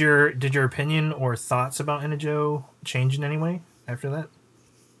preference. Did your opinion or thoughts about Inigo change in any way after that?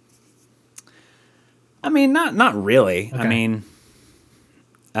 I mean, not really. Okay. I mean,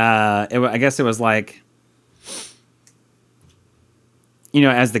 I guess it was like, you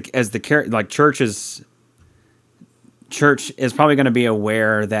know, as the like Church is probably going to be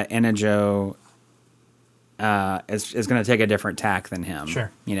aware that Inigo is going to take a different tack than him.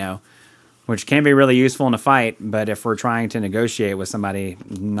 Sure. You know, which can be really useful in a fight, but if we're trying to negotiate with somebody,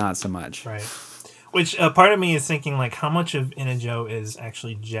 not so much. Right. Which part of me is thinking, like, how much of Inigo is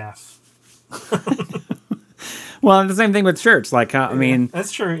actually Jeff? Well, the same thing with Church. Like, I mean,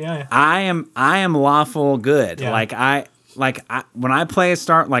 that's true. Yeah. I am lawful good. Yeah. When I play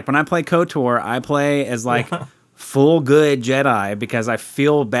KOTOR, I play as like full good Jedi because I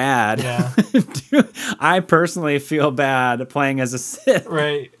feel bad. Yeah. I personally feel bad playing as a Sith.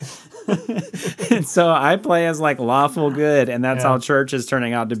 Right. And so I play as like lawful good, and that's how Church is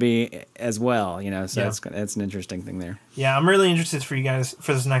turning out to be as well. You know, so it's an interesting thing there. Yeah, I'm really interested for you guys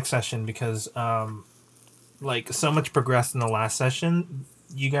for this next session because, like, so much progressed in the last session.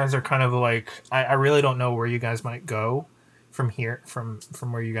 You guys are kind of like, I really don't know where you guys might go from here, from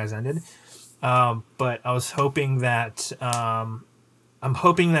where you guys ended. But I was hoping that I'm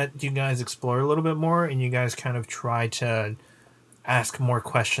hoping that you guys explore a little bit more and you guys kind of try to ask more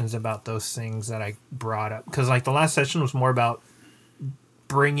questions about those things that I brought up, because like the last session was more about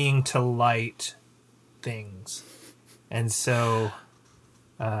bringing to light things, and so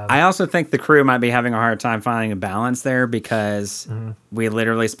I also think the crew might be having a hard time finding a balance there because we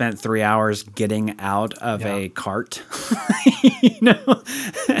literally spent 3 hours getting out of a cart,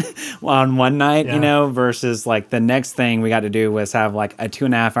 on one night, versus like the next thing we got to do was have like a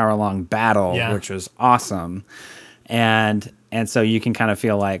 2.5 hour long battle, which was awesome. And so you can kind of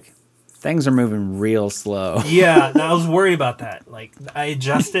feel like things are moving real slow. Yeah, I was worried about that. Like I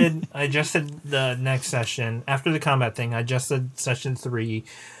adjusted the next session after the combat thing. I adjusted session 3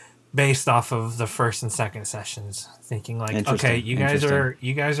 based off of the first and second sessions, thinking like, okay, you guys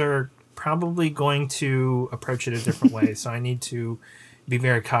are probably going to approach it a different way. So I need to be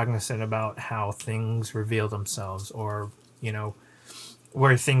very cognizant about how things reveal themselves, or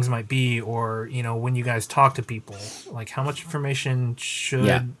where things might be, or when you guys talk to people, like how much information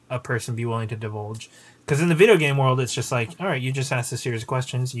should a person be willing to divulge, because in the video game world it's just like, all right, you just ask a series of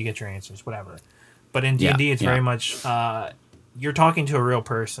questions, you get your answers, whatever. But in D&D it's very much you're talking to a real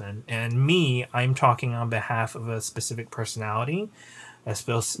person, and I'm talking on behalf of a specific personality, a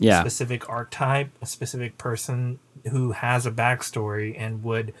specific archetype, a specific person who has a backstory and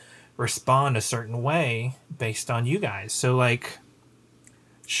would respond a certain way based on you guys. So like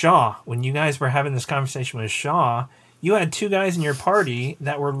Shaw, when you guys were having this conversation with Shaw, you had 2 guys in your party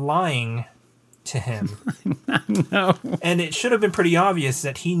that were lying to him. No. And it should have been pretty obvious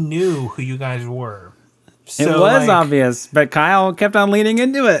that he knew who you guys were. So, it was obvious, but Kyle kept on leaning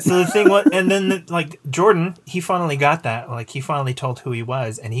into it. So the thing was, and then Jordan, he finally got that. Like he finally told who he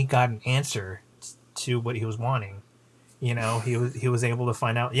was, and he got an answer to what he was wanting. He was able to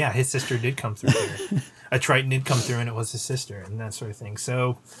find out. Yeah, his sister did come through here. A Triton did come through, and it was his sister, and that sort of thing.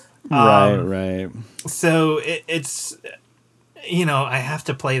 So, right. So it's I have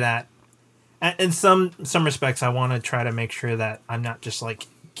to play that. In some respects, I want to try to make sure that I'm not just like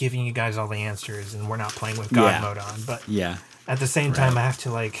giving you guys all the answers, and we're not playing with God mode on. But at the same time, I have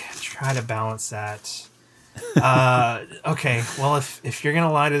to like try to balance that. Okay, well, if you're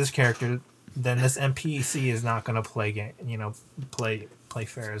gonna lie to this character, then this NPC is not going to play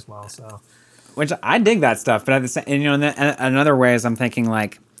fair as well. So, which I dig that stuff, but at the same, another way is I'm thinking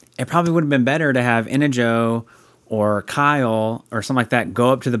like it probably would have been better to have Inigo or Kyle or something like that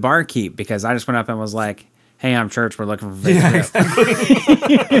go up to the barkeep, because I just went up and was like, "Hey, I'm Church. We're looking for face grip."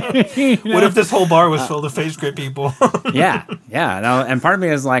 Exactly. What if this whole bar was filled with face grip people? Yeah. No, and part of me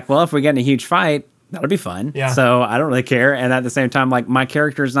is like, well, if we get in a huge fight, that'll be fun. Yeah. So I don't really care. And at the same time, like my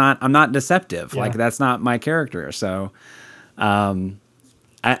character's I'm not deceptive. Yeah. Like that's not my character. So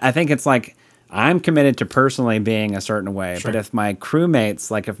I think it's like I'm committed to personally being a certain way. Sure. But if my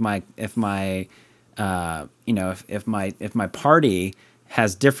crewmates, like if my party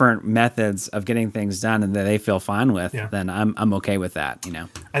has different methods of getting things done and that they feel fine with, then I'm okay with that.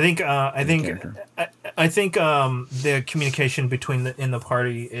 I think the communication between in the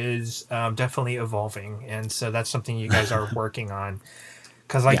party is definitely evolving, and so that's something you guys are working on.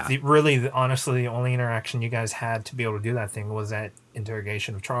 Because honestly, the only interaction you guys had to be able to do that thing was that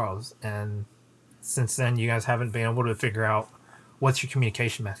interrogation of Charles, and since then you guys haven't been able to figure out what's your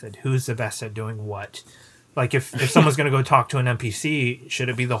communication method, who's the best at doing what. Like if someone's going to go talk to an NPC, should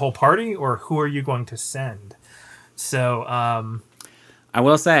it be the whole party, or who are you going to send? So I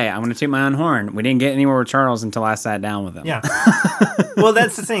will say, I'm going to toot my own horn. We didn't get anywhere with Charles until I sat down with him. Yeah. Well,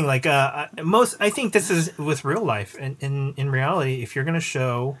 that's the thing. Like I think this is with real life. And in reality, if you're going to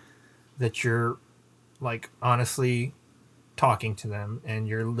show that you're like honestly talking to them and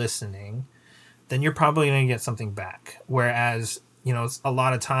you're listening, then you're probably going to get something back. Whereas, a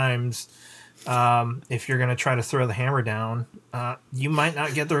lot of times, if you're going to try to throw the hammer down, you might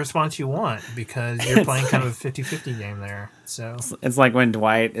not get the response you want because you're playing kind of a 50-50 game there. So it's like when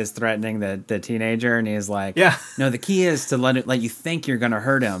Dwight is threatening the teenager and he's like, no, the key is to let you think you're going to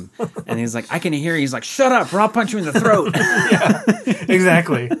hurt him. And he's like, I can hear you. He's like, shut up or I'll punch you in the throat. Yeah,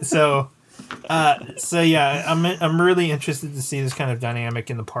 exactly. So yeah, I'm really interested to see this kind of dynamic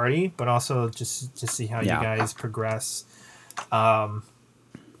in the party, but also just to see how you guys progress.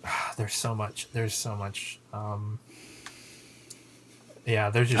 There's so much. I'm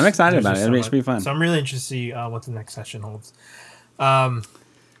excited about it. It should be fun. So I'm really interested to see what the next session holds. Can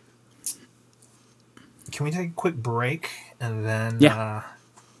we take a quick break and then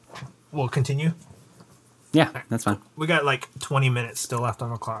we'll continue? Yeah, that's fine. We got like 20 minutes still left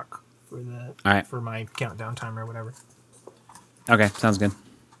on the clock for my countdown timer or whatever. Okay, sounds good.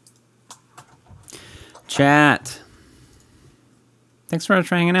 Chat. Thanks for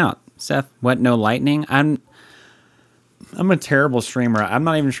hanging out. Seth, what, no lightning? I'm a terrible streamer. I'm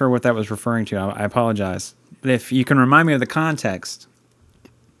not even sure what that was referring to. I apologize. But if you can remind me of the context,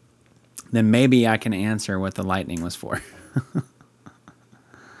 then maybe I can answer what the lightning was for.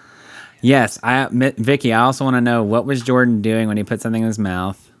 Yes, Vicky, I also want to know, what was Jordan doing when he put something in his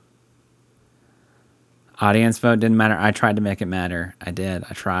mouth? Audience vote didn't matter. I tried to make it matter. I did.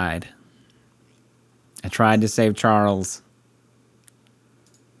 I tried. I tried to save Charles.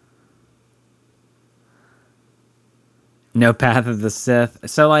 No Path of the Sith.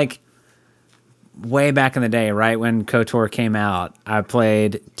 So, like, way back in the day, right when KOTOR came out, I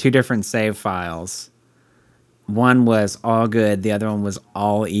played 2 different save files. One was all good, the other one was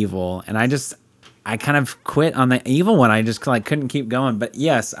all evil, and I kind of quit on the evil one. I just like couldn't keep going. But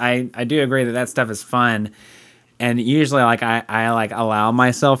yes, I do agree that stuff is fun, and usually like I like allow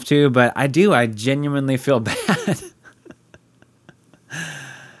myself to, but I genuinely feel bad.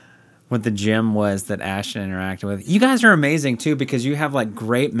 What the gym was that Ashton interacted with. You guys are amazing too, because you have like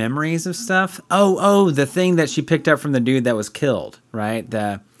great memories of stuff. Oh, the thing that she picked up from the dude that was killed, right?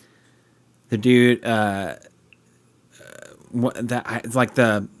 The dude, it's like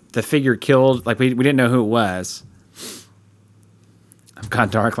the figure killed. Like we didn't know who it was. I've gone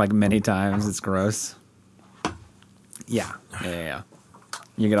dark like many times. It's gross. Yeah.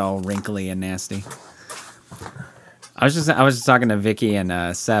 You get all wrinkly and nasty. I was just talking to Vicky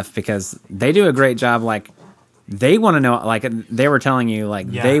and Seth, because they do a great job. Like, they want to know, like they were telling you, like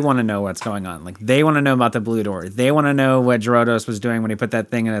they want to know what's going on. Like they want to know about the blue door. They want to know what Gerodos was doing when he put that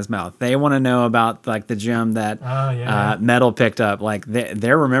thing in his mouth. They want to know about like the gem that Metal picked up. Like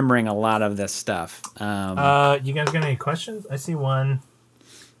they're remembering a lot of this stuff. You guys got any questions? I see one.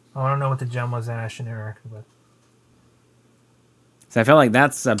 I want to know what the gem was that Ashton interacted with. So I feel like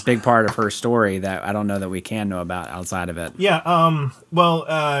that's a big part of her story that I don't know that we can know about outside of it. Yeah.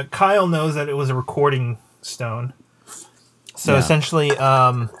 Well, Kyle knows that it was a recording stone. So essentially,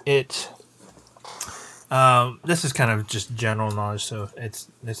 this is kind of just general knowledge, so it's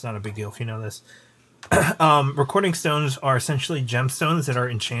not a big deal if you know this. Recording stones are essentially gemstones that are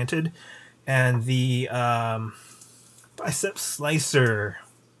enchanted, and the bicep slicer.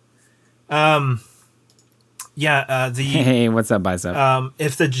 Hey, what's up, bicep?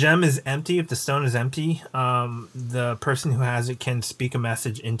 If the gem is empty, if the stone is empty, the person who has it can speak a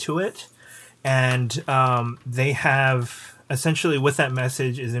message into it, and they have essentially with that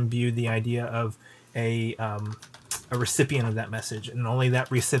message is imbued the idea of a recipient of that message, and only that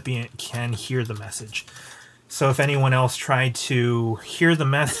recipient can hear the message. So if anyone else tried to hear the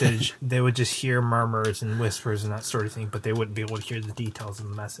message, they would just hear murmurs and whispers and that sort of thing, but they wouldn't be able to hear the details of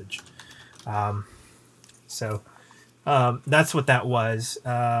the message. So that's what that was.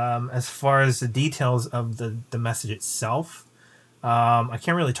 As far as the details of the message itself, I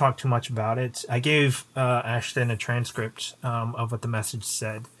can't really talk too much about it. I gave Ashton a transcript of what the message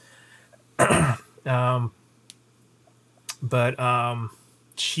said. But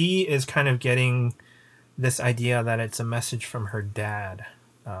she is kind of getting this idea that it's a message from her dad.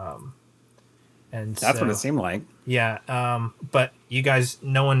 And that's what it seemed like. Yeah, but you guys,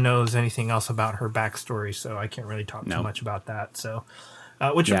 no one knows anything else about her backstory, so I can't really talk too much about that. So,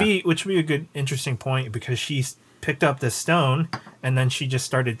 which would be a good, interesting point, because she picked up this stone and then she just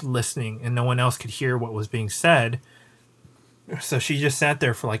started listening, and no one else could hear what was being said. So she just sat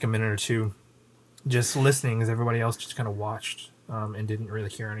there for like a minute or two, just listening, as everybody else just kind of watched and didn't really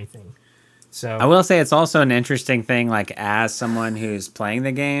hear anything. So I will say it's also an interesting thing, like as someone who's playing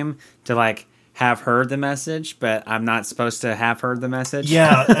the game, to like have heard the message, but I'm not supposed to have heard the message.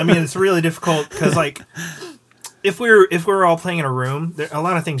 Yeah, I mean, it's really difficult because like if we're all playing in a room, a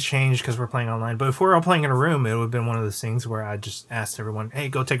lot of things change because we're playing online. But if we're all playing in a room, it would have been one of those things where I just asked everyone, "Hey,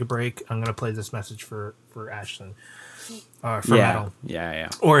 go take a break. I'm gonna play this message for Ashton." For Metal. Yeah.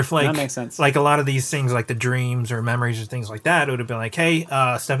 Or if like that makes sense. Like a lot of these things, like the dreams or memories or things like that, it would have been like, hey,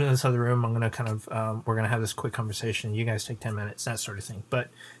 step into this other room. I'm gonna kind of we're gonna have this quick conversation. You guys take 10 minutes, that sort of thing. But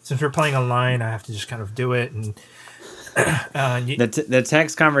since we're playing online, I have to just kind of do it. And the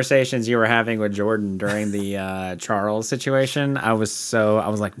text conversations you were having with Jordan during the Charles situation, I was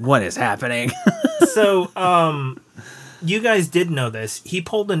like, what is happening? So you guys did know this. He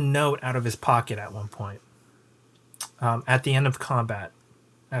pulled a note out of his pocket at one point. At the end of combat,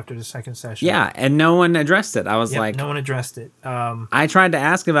 after the second session. Yeah, and no one addressed it. I was like... no one addressed it. I tried to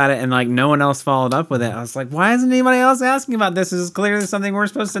ask about it, and like no one else followed up with it. I was like, why isn't anybody else asking about this? This is clearly something we're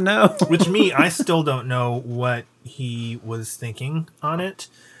supposed to know. I still don't know what he was thinking on it.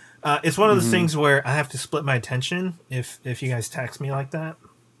 It's one of those things where I have to split my attention if you guys text me like that.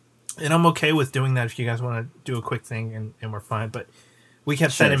 And I'm okay with doing that if you guys want to do a quick thing, and we're fine. But we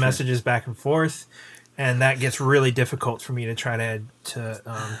kept sending messages back and forth. and that gets really difficult for me to try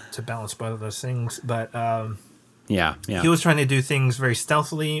to balance both of those things. But yeah. he was trying to do things very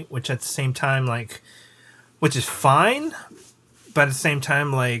stealthily, which at the same time, like, which is fine, but at the same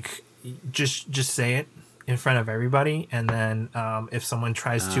time, like, just say it in front of everybody, and then if someone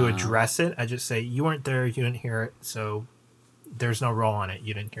tries to address it, I just say, you weren't there, you didn't hear it, so there's no roll on it,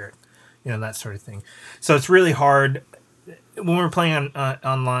 you didn't hear it, that sort of thing. So it's really hard when we're playing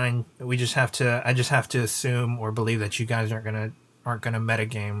online. I just have to assume or believe that you guys aren't gonna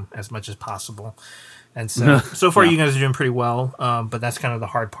metagame as much as possible. And so far, you guys are doing pretty well. But that's kind of the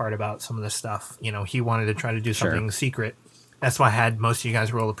hard part about some of this stuff. He wanted to try to do something secret. That's why I had most of you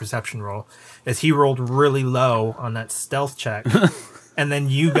guys roll a perception roll. Is he rolled really low on that stealth check, and then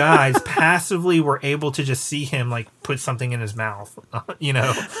you guys passively were able to just see him like put something in his mouth.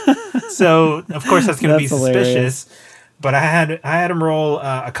 So of course that's going to be suspicious. Hilarious. But I had him roll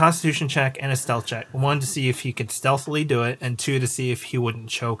a Constitution check and a stealth check. 1 to see if he could stealthily do it, and 2 to see if he wouldn't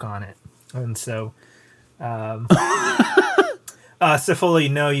choke on it. And so.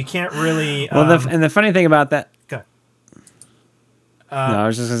 Sifoli, no, you can't really. And the funny thing about that. Go ahead. No, I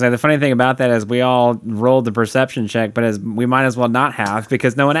was just gonna say the funny thing about that is we all rolled the perception check, but we might as well not have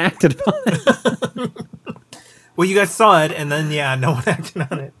because no one acted on it. Well, you guys saw it, and then no one acted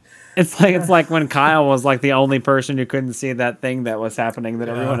on it. It's like when Kyle was like the only person who couldn't see that thing that was happening that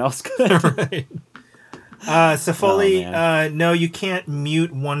everyone else could. Right. Sifoli, no, you can't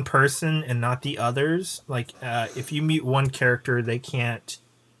mute one person and not the others. Like, if you mute one character, they can't.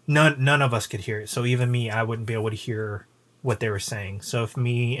 None of us could hear it. So even me, I wouldn't be able to hear what they were saying. So if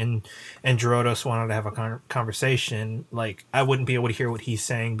me and Gerodos wanted to have a conversation, like, I wouldn't be able to hear what he's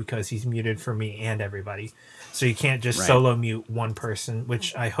saying because he's muted for me and everybody. So you can't just solo mute one person,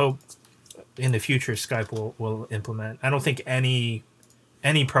 which I hope in the future Skype will implement. I don't think any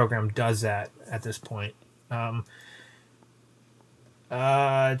program does that at this point.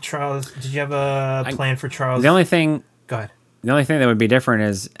 Charles, did you have a plan for Charles? The only thing. Go ahead. The only thing that would be different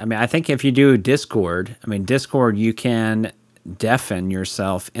is, I think if you do Discord, you can deafen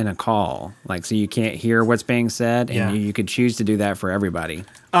yourself in a call, like, so you can't hear what's being said, and you could choose to do that for everybody.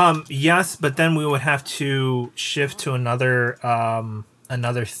 Yes, but then we would have to shift to another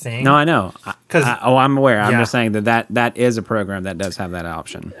thing. No, I know. I'm aware. I'm just saying that is a program that does have that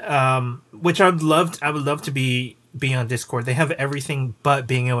option. Which I would love to be on Discord. They have everything but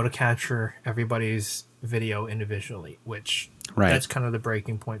being able to capture everybody's video individually, which that's kind of the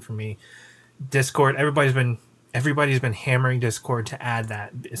breaking point for me. Discord, everybody's been hammering Discord to add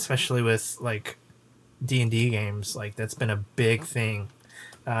that, especially with like D&D games. Like, that's been a big thing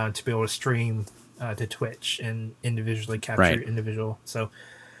to be able to stream to Twitch and individually capture individual. So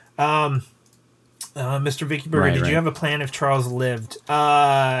Mr. Vicky Burger, did you have a plan if Charles lived?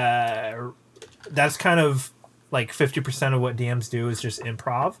 That's kind of like 50% of what DMs do is just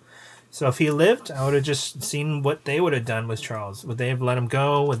improv. So if he lived, I would have just seen what they would have done with Charles. Would they have let him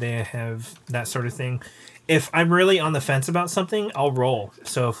go? Would they have that sort of thing? If I'm really on the fence about something, I'll roll.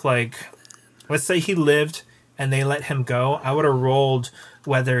 So if, like, let's say he lived and they let him go, I would have rolled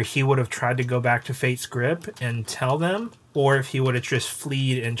whether he would have tried to go back to Fate's Grip and tell them, or if he would have just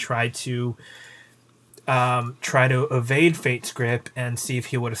fleed and tried to evade Fate's Grip and see if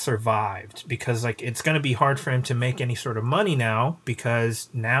he would have survived. Because, like, it's going to be hard for him to make any sort of money now, because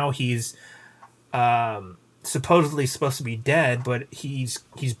now he's supposedly supposed to be dead, but he's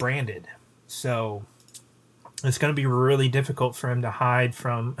branded. So it's going to be really difficult for him to hide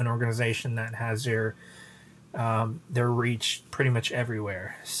from an organization that has their reach pretty much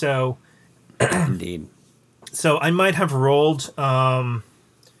everywhere. So Indeed. So I might have rolled.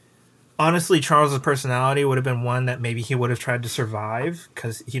 Honestly, Charles's personality would have been one that maybe he would have tried to survive,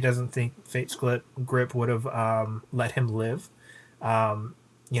 because he doesn't think Fate's Grip would have let him live.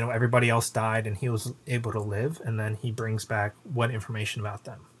 Everybody else died and he was able to live, and then he brings back what information about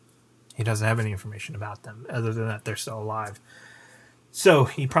them? He doesn't have any information about them other than that they're still alive. So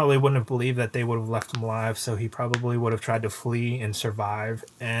he probably wouldn't have believed that they would have left him alive, so he probably would have tried to flee and survive,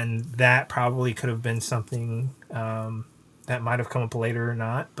 and that probably could have been something that might have come up later or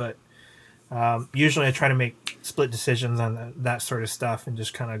not, but usually I try to make split decisions on that sort of stuff and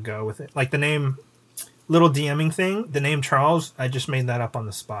just kind of go with it. Like the name, little DMing thing, the name Charles, I just made that up on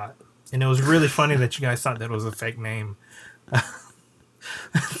the spot. And it was really funny that you guys thought that was a fake name.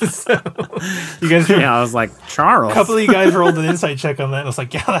 So you guys I was like, Charles. A couple of you guys rolled an insight check on that, and I was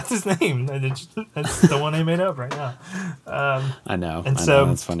like, yeah, that's his name. That's the one I made up right now. I know. And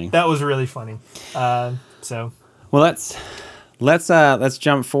that's funny. That was really funny. Well, let's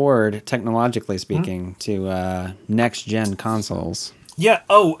jump forward, technologically speaking, to next gen consoles. Yeah.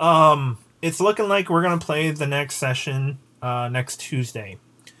 it's looking like we're gonna play the next session next Tuesday.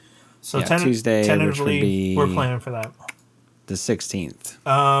 So Tuesday, which would tentatively, be we're planning for that. the 16th.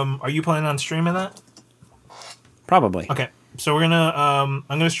 Are you planning on streaming that? Probably. Okay. So we're gonna I'm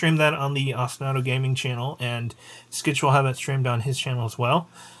gonna stream that on the Ostinato Gaming channel, and Skitch will have it streamed on his channel as well.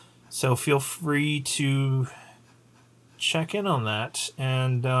 So feel free to check in on that.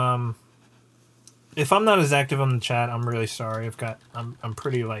 And if I'm not as active on the chat, I'm really sorry. I'm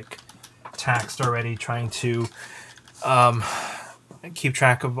pretty like taxed already trying to keep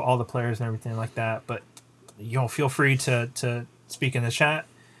track of all the players and everything like that. But feel free to speak in the chat.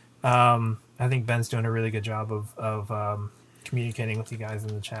 I think Ben's doing a really good job of communicating with you guys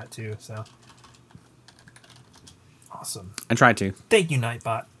in the chat too. So awesome. I tried to. Thank you,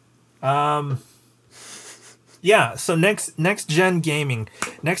 Nightbot. Yeah. So next gen gaming,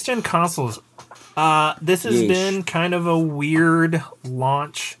 next gen consoles. This has been kind of a weird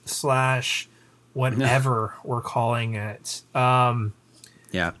launch / whatever we're calling it.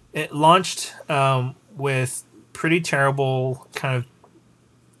 Yeah. It launched with pretty terrible kind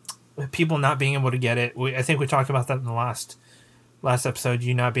of people not being able to get it. I think we talked about that in the last episode.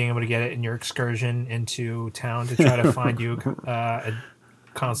 You not being able to get it in your excursion into town to try to find you a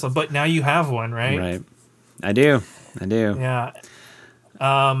console, but now you have one, right? Right. I do. Yeah.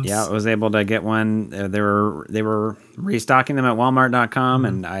 I was able to get one. They were restocking them at Walmart.com,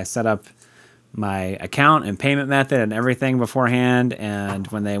 and I set up my account and payment method and everything beforehand. And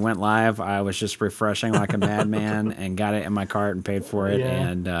when they went live, I was just refreshing like a madman and got it in my cart and paid for it. Yeah.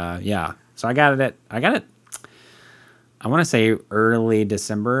 And so I got it. I want to say early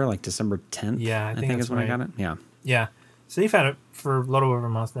December, like December 10th. Yeah, I think is when right. I got it. Yeah. Yeah. So you've had it for a little over a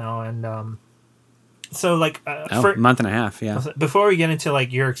month now, and so like a month and a half. Yeah. Before we get into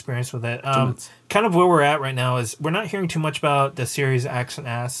like your experience with it, kind of where we're at right now is we're not hearing too much about the Series X and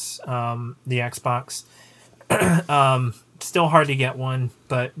S, the Xbox. Still hard to get one,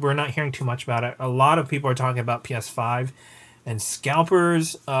 but we're not hearing too much about it. A lot of people are talking about PS5 and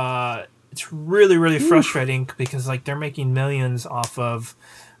scalpers. It's really, really frustrating because like they're making millions off of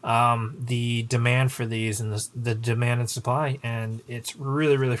the demand for these and the demand and supply, and it's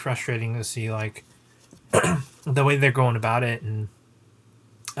really, really frustrating to see like the way they're going about it. And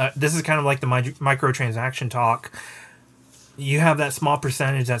this is kind of like the microtransaction talk. You have that small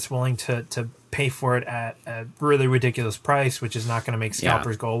percentage that's willing to pay for it at a really ridiculous price, which is not going to make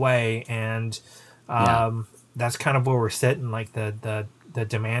scalpers go away. And that's kind of where we're sitting. Like the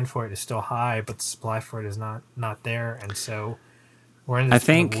demand for it is still high, but the supply for it is not there. And so we're in this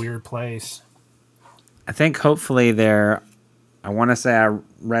kind of weird place. I think hopefully I want to say I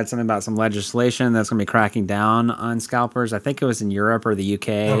read something about some legislation that's going to be cracking down on scalpers. I think it was in Europe or the UK.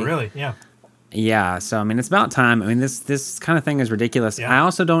 Oh, really? Yeah. Yeah. So, I mean, it's about time. I mean, this kind of thing is ridiculous. Yeah. I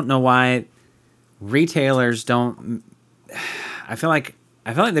also don't know why retailers don't. I feel like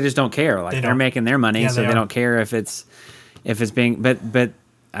they just don't care. Like they're making their money, so they don't care if it's being. But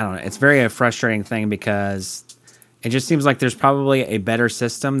I don't know. It's very a frustrating thing because it just seems like there's probably a better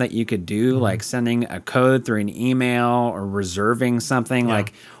system that you could do, like sending a code through an email or reserving something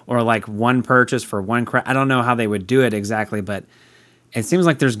or one purchase for one credit. I don't know how they would do it exactly, but it seems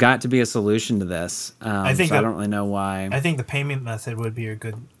like there's got to be a solution to this. I don't really know why. I think the payment method would be a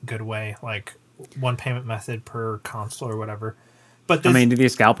good way, like one payment method per console or whatever. But I mean, do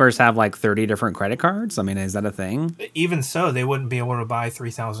these scalpers have like 30 different credit cards? I mean, is that a thing? Even so, they wouldn't be able to buy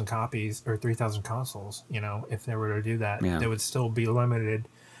 3,000 copies or 3,000 consoles, if they were to do that. Yeah. They would still be limited.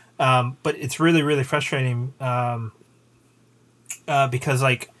 But it's really, really frustrating because,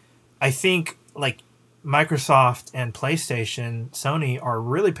 like, I think, like, Microsoft and PlayStation, Sony are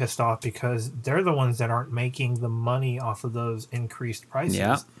really pissed off because they're the ones that aren't making the money off of those increased prices.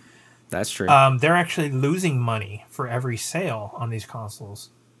 Yeah. That's true. They're actually losing money for every sale on these consoles.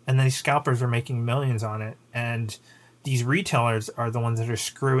 And these scalpers are making millions on it. And these retailers are the ones that are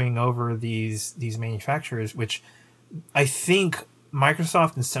screwing over these manufacturers, which I think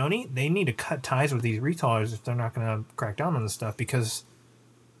Microsoft and Sony, they need to cut ties with these retailers if they're not going to crack down on this stuff, because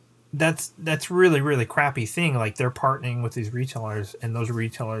that's really, really crappy thing. Like, they're partnering with these retailers, and those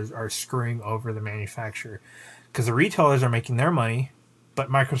retailers are screwing over the manufacturer because the retailers are making their money, but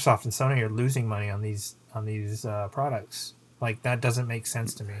Microsoft and Sony are losing money on these products. Like, that doesn't make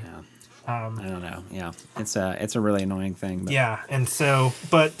sense to me. Yeah. I don't know. Yeah, it's a really annoying thing. But. Yeah, and so,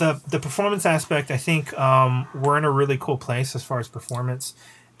 but the performance aspect, I think we're in a really cool place as far as performance.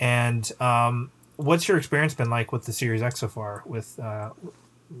 And what's your experience been like with the Series X so far? With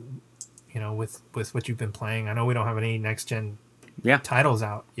with what you've been playing. I know we don't have any next gen titles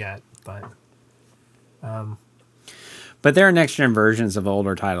out yet, but. But there are next gen versions of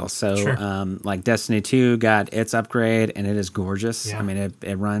older titles. So, Sure. like Destiny 2 got its upgrade, and it is gorgeous. Yeah. I mean,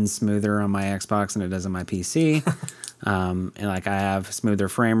 it runs smoother on my Xbox than it does on my PC. And like I have smoother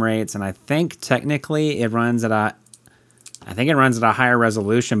frame rates, and I think technically it runs at a higher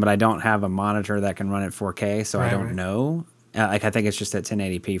resolution, but I don't have a monitor that can run at 4K, so I don't know. Like I think it's just at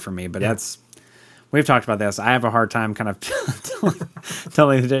 1080p for me. But we've talked about this. I have a hard time kind of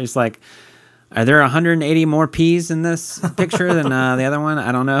telling the difference. Like, are there 180 more P's in this picture than the other one?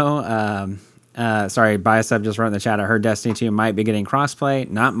 I don't know. Sorry, Biosub just wrote in the chat, I heard Destiny 2 might be getting crossplay.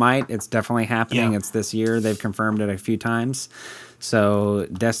 Not might, it's definitely happening. It's this year. They've confirmed it a few times. So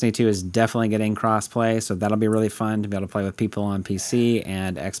Destiny 2 is definitely getting crossplay, so that'll be really fun to be able to play with people on PC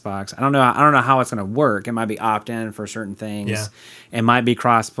and Xbox. I don't know how it's going to work. It might be opt-in for certain things. Yeah. It might be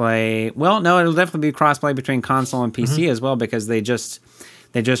crossplay. Well, no, it'll definitely be crossplay between console and PC as well, because they just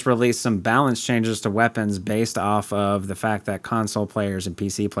released some balance changes to weapons based off of the fact that console players and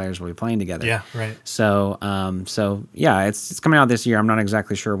PC players will be playing together. Yeah, right. So, yeah, it's coming out this year. I'm not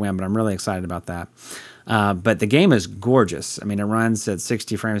exactly sure when, but I'm really excited about that. But the game is gorgeous. I mean, it runs at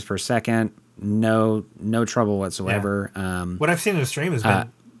 60 frames per second. No trouble whatsoever. Yeah. What I've seen in the stream has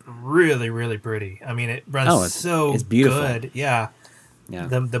been really, really pretty. I mean, it runs it's beautiful. good. Yeah. Yeah.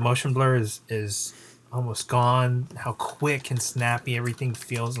 The motion blur is almost gone. How quick and snappy everything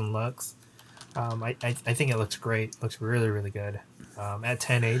feels and looks. I think it looks great. Looks really, really good. At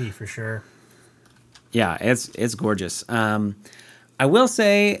 1080 for sure. Yeah, it's gorgeous. I will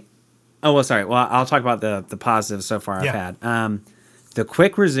say, sorry. Well, I'll talk about the positives so far I've had. The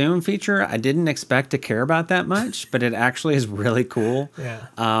quick resume feature, I didn't expect to care about that much, but it actually is really cool.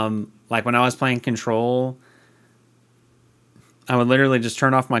 Yeah. Like when I was playing Control, I would literally just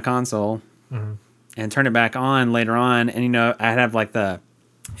turn off my console and turn it back on later on, and I'd have like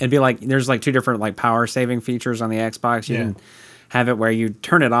it'd be like there's like two different like power saving features on the Xbox. You can have it where you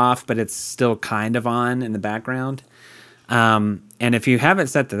turn it off, but it's still kind of on in the background. And if you have it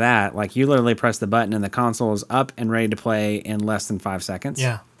set to that, like you literally press the button and the console is up and ready to play in less than 5 seconds.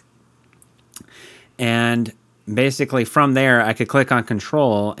 Yeah. And basically from there, I could click on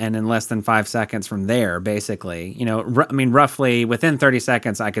control, and in less than 5 seconds from there, basically, roughly within 30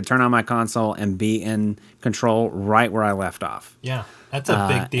 seconds, I could turn on my console and be in control right where I left off. Yeah. That's a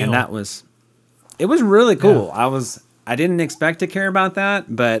big deal. And it was really cool. Yeah. I didn't expect to care about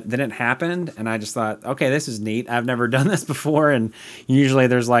that, but then it happened, and I just thought, okay, this is neat. I've never done this before, and usually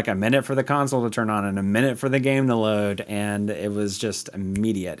there's like a minute for the console to turn on and a minute for the game to load, and it was just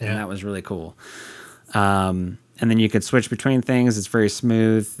immediate, and that was really cool. And then you could switch between things. It's very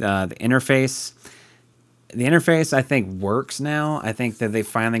smooth. The interface, I think, works now. I think that they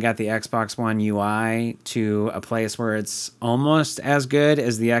finally got the Xbox One UI to a place where it's almost as good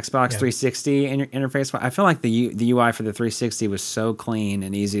as the Xbox 360 interface. I feel like the UI for the 360 was so clean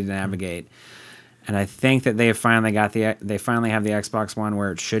and easy to navigate. And I think that they finally have the Xbox One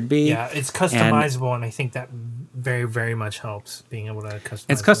where it should be. Yeah, it's customizable, and I think that very, very much helps being able to customize.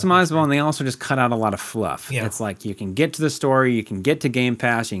 It's customizable, and they also just cut out a lot of fluff. Yeah. It's like you can get to the story, you can get to Game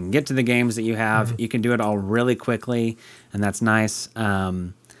Pass, you can get to the games that you have. You can do it all really quickly, and that's nice.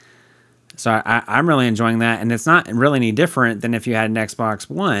 So I'm really enjoying that, and it's not really any different than if you had an Xbox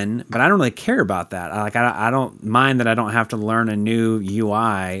One, but I don't really care about that. I don't mind that I don't have to learn a new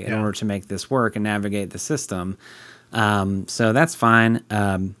UI in order to make this work and navigate the system. So that's fine.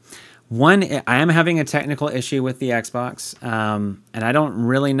 I am having a technical issue with the Xbox, and I don't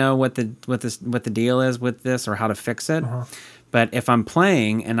really know what the deal is with this or how to fix it. But if I'm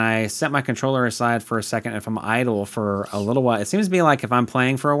playing and I set my controller aside for a second, if I'm idle for a little while, it seems to be like if I'm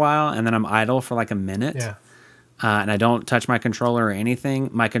playing for a while and then I'm idle for like a minute, and I don't touch my controller or anything,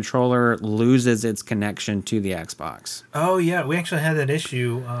 my controller loses its connection to the Xbox. Oh yeah, we actually had that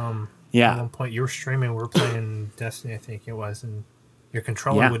issue. At one point you were streaming, we were playing Destiny, I think it was, and your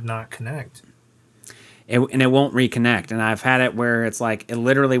controller would not connect. And it won't reconnect. And I've had it where it's like it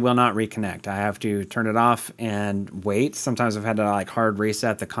literally will not reconnect. I have to turn it off and wait. Sometimes I've had to like hard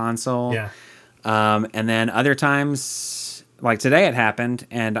reset the console. Yeah. And then other times, like today it happened,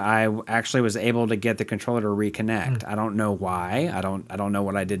 and I actually was able to get the controller to reconnect. I don't know why. I don't know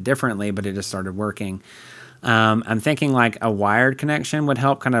what I did differently, but it just started working. I'm thinking like a wired connection would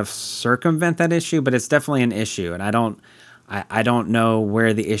help kind of circumvent that issue, but it's definitely an issue, and I don't know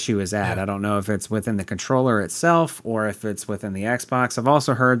where the issue is at. I don't know if it's within the controller itself or if it's within the Xbox. I've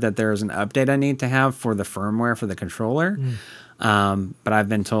also heard that there's an update I need to have for the firmware for the controller. But I've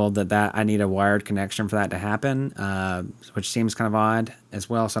been told that I need a wired connection for that to happen, which seems kind of odd as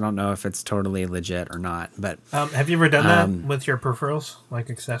well. So I don't know if it's totally legit or not. But have you ever done that with your peripherals, like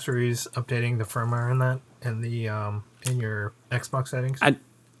accessories, updating the firmware in that and the in your Xbox settings? I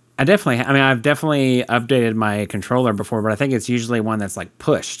definitely. I mean, I've definitely updated my controller before, but I think it's usually one that's like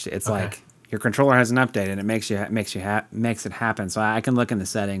pushed. It's Okay. like your controller has an update, and it makes it happen. So I can look in the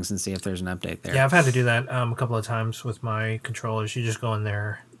settings and see if there's an update there. Yeah, I've had to do that a couple of times with my controllers. You just go in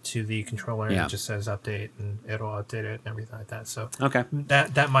there to the controller and Yeah. it just says update, and it'll update it and everything like that. So Okay.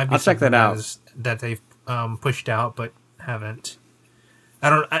 that might be I'll check something that out. that they've pushed out but haven't.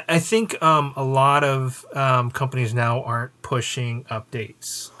 I think a lot of companies now aren't pushing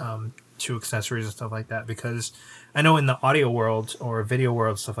updates to accessories and stuff like that, because I know in the audio world or video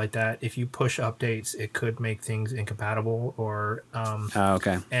world, stuff like that, if you push updates, it could make things incompatible or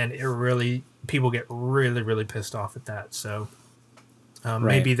Okay. and it really, people get really, really pissed off at that. So Right.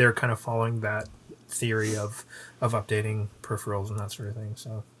 maybe they're kind of following that theory of updating peripherals and that sort of thing.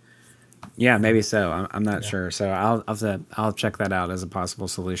 So Yeah, maybe so. I'm not sure. So I'll check that out as a possible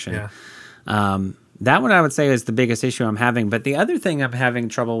solution. yeah, That one I would say is the biggest issue I'm having. But the other thing I'm having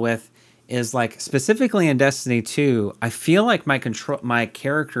trouble with is like specifically in Destiny 2, I feel like my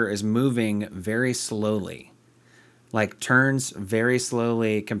character is moving very slowly, like turns very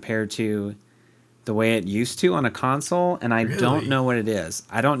slowly compared to the way it used to on a console, and I don't Really? know what it is.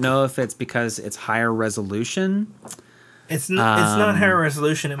 I don't know if it's because it's higher resolution. it's not higher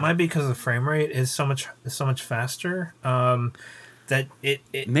resolution. It might be because the frame rate is so much faster. That it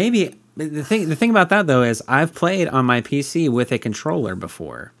Maybe the thing about that though is I've played on my PC with a controller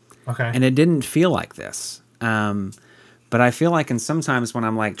before, okay. and it didn't feel like this. But I feel like, and sometimes when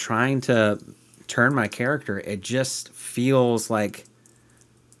I'm like trying to turn my character, it just feels like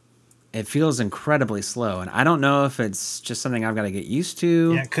it feels incredibly slow, and I don't know if it's just something I've got to get used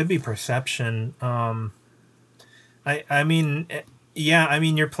to. Yeah, it could be perception. I mean, yeah, I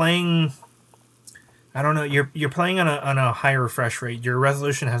mean, you're playing. I don't know. You're playing on a higher refresh rate. Your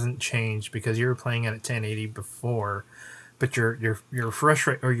resolution hasn't changed because you were playing at 1080 before, but your refresh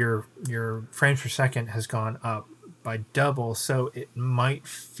rate or your frames per second has gone up by double, so it might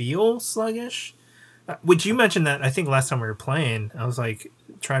feel sluggish. Which you mentioned that I think last time we were playing, I was like,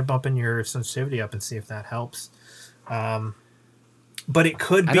 try bumping your sensitivity up and see if that helps. But it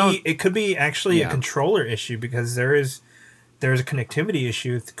could be actually a controller issue, because there's a connectivity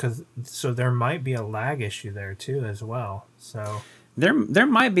issue, so there might be a lag issue there too as well. So There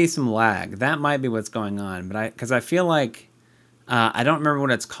might be some lag. That might be what's going on. But because I feel like I don't remember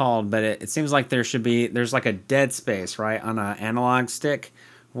what it's called, but it seems like there's like a dead space right on an analog stick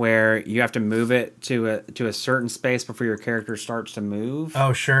where you have to move it to a certain space before your character starts to move.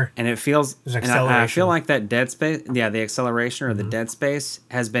 oh sure, And it feels, there's and acceleration. I feel like that dead space, the acceleration or the dead space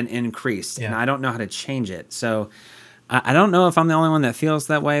has been increased, and Yeah. I don't know how to change it. So I don't know if I'm the only one that feels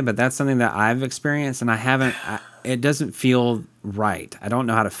that way, but that's something that I've experienced, and it doesn't feel right. I don't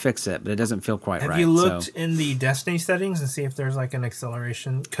know how to fix it, but it doesn't feel quite right. Have you looked in the Destiny settings and see if there's like an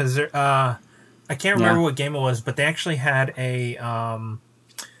acceleration? Because I can't remember what game it was, but they actually had a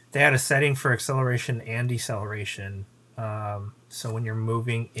setting for acceleration and deceleration. So when you're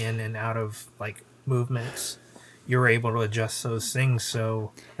moving in and out of like movements, you're able to adjust those things.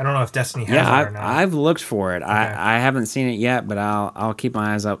 So I don't know if Destiny has that or not. I've looked for it. Okay. I haven't seen it yet, but I'll keep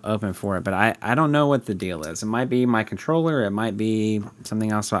my eyes open for it. But I don't know what the deal is. It might be my controller. It might be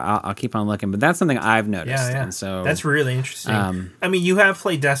something else. So I'll keep on looking. But that's something I've noticed. Yeah. And so that's really interesting. I mean, you have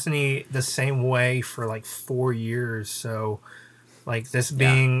played Destiny the same way for like 4 years. So like this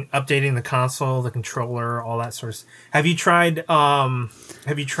being updating the console, the controller, all that sort of. Have you tried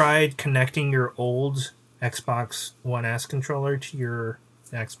connecting your old Xbox One S controller to your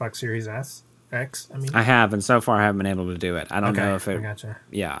Xbox Series X? I mean, I have, and so far I haven't been able to do it. I don't know if I it. gotcha.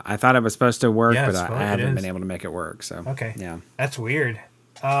 Yeah, I thought it was supposed to work, Yeah, but it's fine. I It haven't is. been able to make it work. So Okay. yeah. That's weird.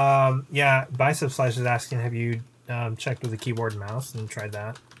 Yeah, Bicep Slash is asking, have you checked with the keyboard and mouse and tried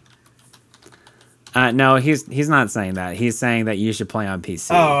that? No, he's not saying that. He's saying that you should play on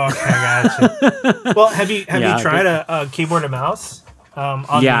PC. Oh, okay, gotcha. Well, have you tried a keyboard and mouse?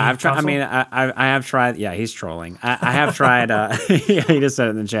 I've tried. I mean, I have tried. Yeah, he's trolling. I have tried. Yeah, he just said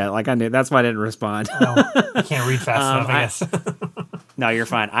it in the chat. Like I knew. That's why I didn't respond. Oh, I can't read fast enough, I guess. No, you're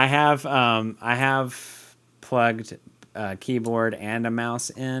fine. I have plugged a keyboard and a mouse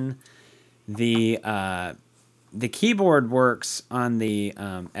in. The keyboard works on the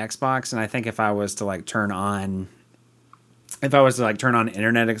Xbox, and I think if I was to turn on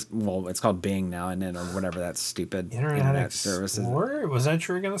Internet, it's called Bing now, and then or whatever that stupid Internet service is. Explorer? Was that what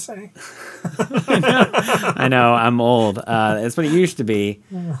you were gonna say? I know, I'm old. It's what it used to be.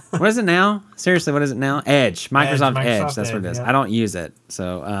 What is it now? Seriously, what is it now? Edge. Microsoft Edge. That's what it is. Yeah. I don't use it.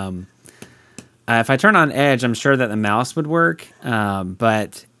 So if I turn on Edge, I'm sure that the mouse would work,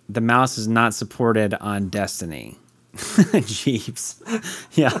 but the mouse is not supported on Destiny. Jeeps.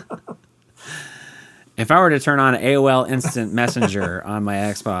 Yeah. If I were to turn on AOL Instant Messenger on my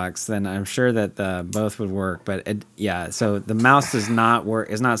Xbox, then I'm sure that both would work. But so the mouse does not work,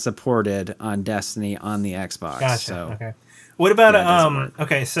 is not supported on Destiny on the Xbox. Gotcha. So Okay. What about it doesn't work.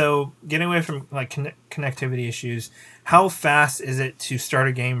 Okay, so getting away from like connectivity issues, how fast is it to start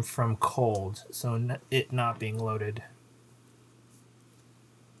a game from cold? So it not being loaded.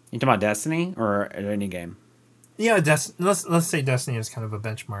 You talking about Destiny or any game? Yeah, let's say Destiny is kind of a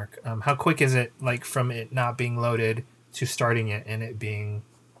benchmark. How quick is it, like, from it not being loaded to starting it and it being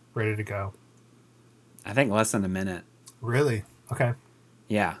ready to go? I think less than a minute. Really? Okay.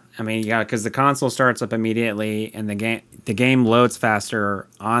 Yeah, I mean, yeah, because the console starts up immediately, and the game loads faster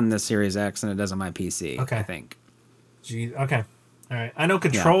on the Series X than it does on my PC. Okay. I think. Geez. Okay. All right. I know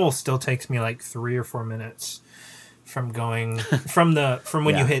Control still takes me like 3 or 4 minutes from going from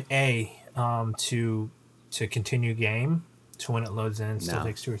when you hit A to continue game to when it loads in. It still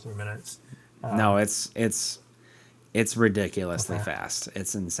takes 2 or 3 minutes. No, it's ridiculously fast.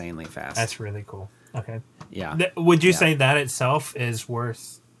 It's insanely fast. That's really cool. Okay. Yeah. Would you say that itself is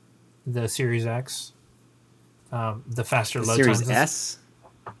worth the Series X? The faster load times? Series S?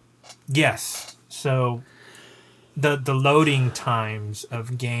 Yes. So the loading times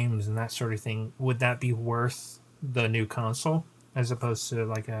of games and that sort of thing, would that be worth the new console as opposed to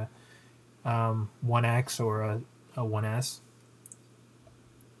like a 1X or a 1S?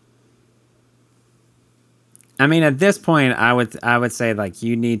 I mean, at this point, I would say like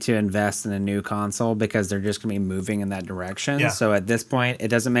you need to invest in a new console because they're just going to be moving in that direction. Yeah. So at this point, it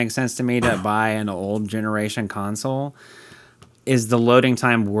doesn't make sense to me to buy an old generation console. Is the loading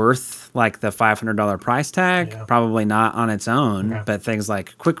time worth like the $500 price tag? Yeah. Probably not on its own. Okay. But things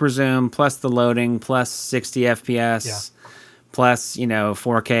like quick resume plus the loading plus 60 FPS. Plus,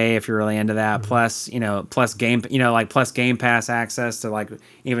 4K if you're really into that. Mm-hmm. Plus Game Pass access to like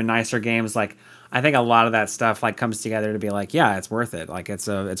even nicer games. Like, I think a lot of that stuff like comes together to be like, yeah, it's worth it. Like, it's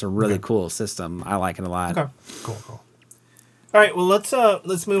a really cool system. I like it a lot. Okay, cool. All right, well let's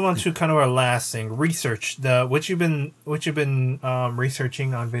move on to kind of our last thing, research. What you've been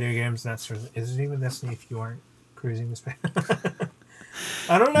researching on video games. And that sort of, is it even Destiny if you aren't cruising the space?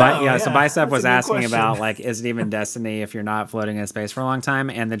 I don't know. But so Bicep was asking question. about like, is it even Destiny if you're not floating in space for a long time?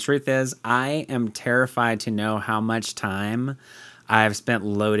 And the truth is, I am terrified to know how much time I've spent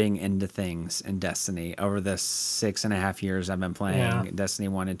loading into things in Destiny over the 6.5 years I've been playing Destiny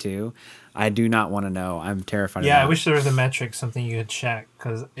 1 and 2. I do not want to know. I'm terrified of that. I wish there was a metric, something you could check,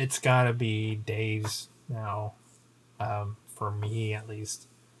 because it's got to be days now, for me at least.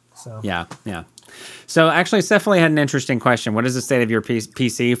 So Yeah. So actually, Cephaly had an interesting question. What is the state of your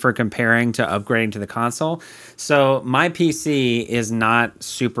PC for comparing to upgrading to the console? So my PC is not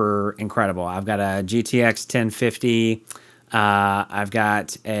super incredible. I've got a GTX 1050. I've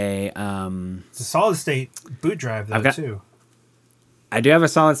got a it's a solid state boot drive though too. I do have a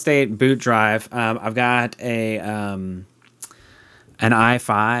solid state boot drive. I've got an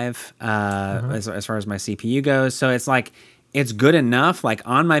i5 as far as my CPU goes. So it's like it's good enough. Like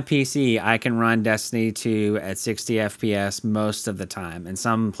on my PC, I can run Destiny 2 at 60 FPS most of the time. In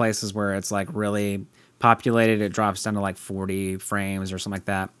some places where it's like really populated, it drops down to like 40 frames or something like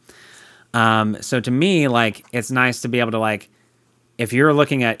that. So to me, like, it's nice to be able to, like, if you're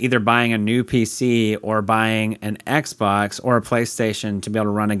looking at either buying a new PC or buying an Xbox or a PlayStation to be able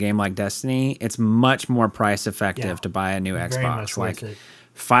to run a game like Destiny, it's much more price effective to buy a new Xbox. Like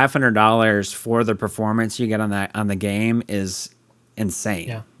 $500 for the performance you get on the game is insane.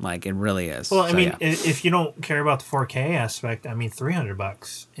 Yeah. Like, it really is. Well, I mean, if you don't care about the 4K aspect, I mean,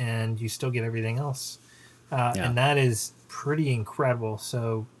 $300 and you still get everything else. And that is pretty incredible.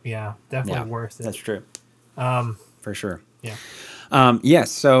 So yeah, definitely worth it. That's true. For sure. Yeah.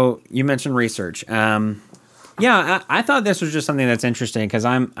 Yes. So you mentioned research. I thought this was just something that's interesting because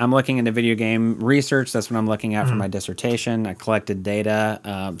I'm looking into video game research. That's what I'm looking at for my dissertation. I collected data.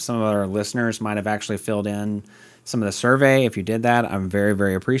 Some of our listeners might have actually filled in some of the survey. If you did that, I'm very,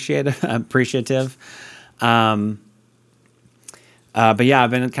 very appreciative. But yeah,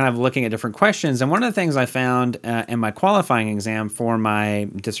 I've been kind of looking at different questions. And one of the things I found in my qualifying exam for my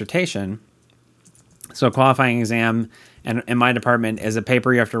dissertation, so a qualifying exam in my department is a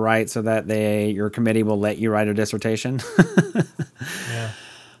paper you have to write so that your committee will let you write a dissertation. Yeah.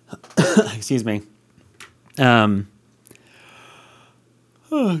 Excuse me.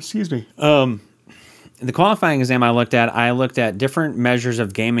 Excuse me. The qualifying exam I looked at different measures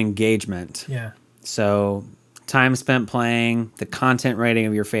of game engagement. Yeah. So time spent playing, the content rating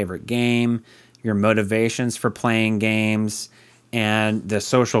of your favorite game, your motivations for playing games, and the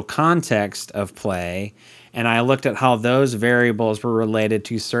social context of play. and I looked at how those variables were related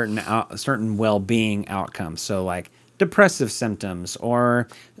to certain well-being outcomes. So like depressive symptoms, or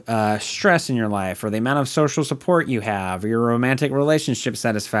stress in your life, or the amount of social support you have, or your romantic relationship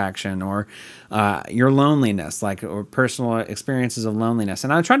satisfaction, or your loneliness, or personal experiences of loneliness.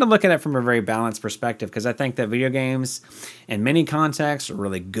 And I tried to look at it from a very balanced perspective, because I think that video games in many contexts are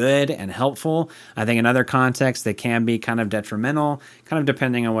really good and helpful. I think in other contexts they can be kind of detrimental, kind of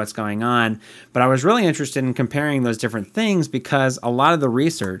depending on what's going on. But I was really interested in comparing those different things, because a lot of the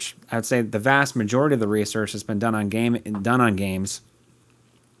research, I'd say the vast majority of the research that's been done on games,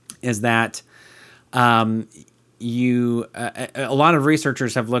 is that a lot of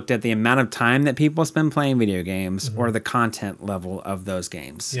researchers have looked at the amount of time that people spend playing video games, or the content level of those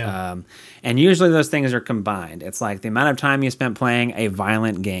games. Yeah. And usually those things are combined. It's like the amount of time you spent playing a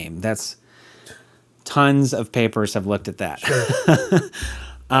violent game. That's tons of papers have looked at that. Sure.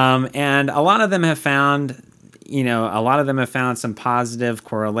 And a lot of them have found some positive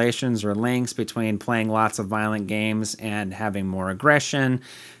correlations or links between playing lots of violent games and having more aggression.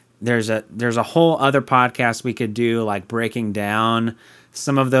 There's a whole other podcast we could do, like breaking down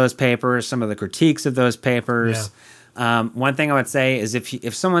some of those papers, some of the critiques of those papers. Yeah. One thing I would say is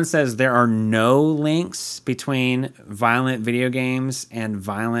if someone says there are no links between violent video games and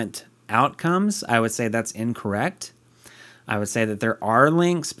violent outcomes, I would say that's incorrect. I would say that there are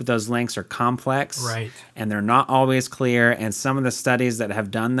links, but those links are complex, right, and they're not always clear. And some of the studies that have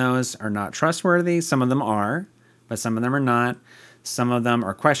done those are not trustworthy. Some of them are, but some of them are not. Some of them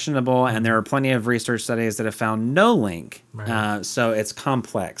are questionable, and there are plenty of research studies that have found no link. Right. So it's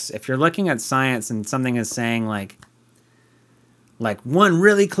complex. If you're looking at science and something is saying like one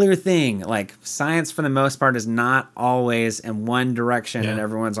really clear thing, like science for the most part is not always in one direction, and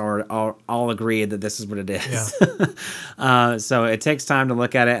everyone's all agreed that this is what it is. Yeah. So it takes time to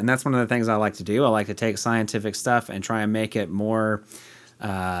look at it, and that's one of the things I like to do. I like to take scientific stuff and try and make it more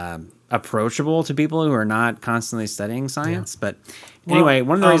approachable to people who are not constantly studying science. Yeah. But anyway,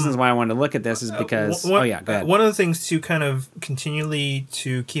 one of the reasons why I wanted to look at this is because go ahead. One of the things to kind of continually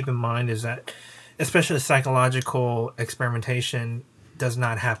to keep in mind is that especially psychological experimentation does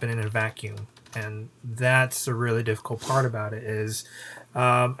not happen in a vacuum. And that's the really difficult part about it is,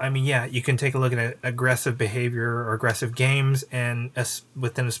 you can take a look at aggressive behavior or aggressive games and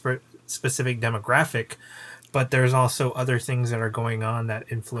within a specific demographic, but there's also other things that are going on that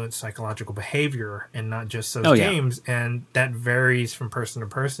influence psychological behavior and not just those games. And that varies from person to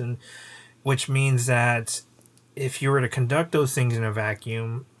person, which means that if you were to conduct those things in a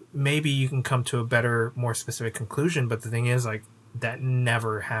vacuum, maybe you can come to a better, more specific conclusion. But the thing is, that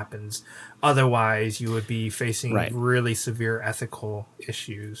never happens. Otherwise, you would be facing really severe ethical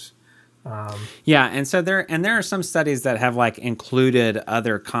issues. And so there are some studies that have included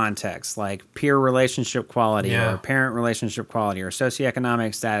other contexts, like peer relationship quality or parent relationship quality or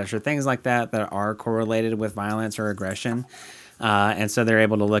socioeconomic status or things like that are correlated with violence or aggression. And so they're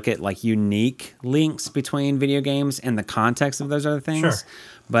able to look at unique links between video games and the context of those other things. Sure.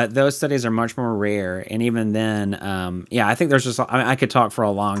 But those studies are much more rare. And even then, I think there's I could talk for a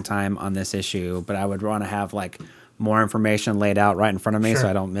long time on this issue, but I would want to have more information laid out right in front of me so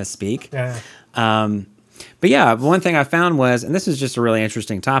I don't misspeak. But one thing I found was, and this is just a really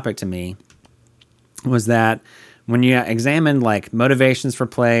interesting topic to me, was that when you examined motivations for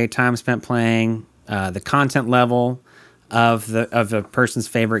play, time spent playing, the content level of the person's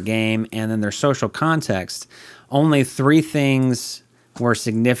favorite game, and then their social context, only 3 things were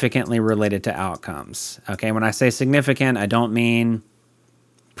significantly related to outcomes. Okay, when I say significant, I don't mean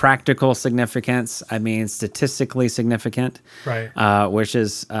practical significance. I mean statistically significant, right? Which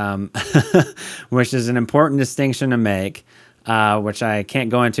is which is an important distinction to make, which I can't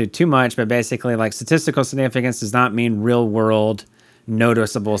go into too much. But basically, statistical significance does not mean real world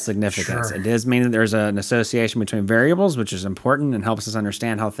noticeable significance. Sure. It does mean that there's an association between variables, which is important and helps us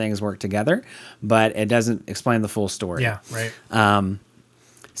understand how things work together, but it doesn't explain the full story. Yeah, right.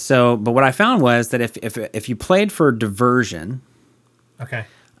 But what I found was that if you played for diversion, okay,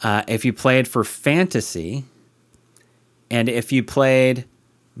 if you played for fantasy, and if you played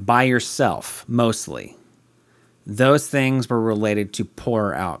by yourself mostly, those things were related to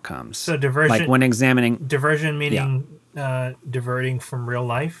poor outcomes. So diversion, when examining diversion meaning diverting from real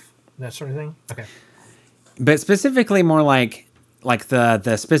life, that sort of thing. Okay, but specifically more like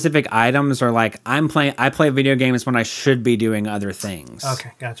the specific items are I play video games when I should be doing other things.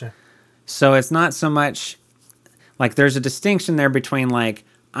 Okay, gotcha. So it's not so much there's a distinction there between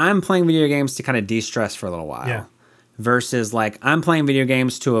I'm playing video games to kind of de-stress for a little while, versus I'm playing video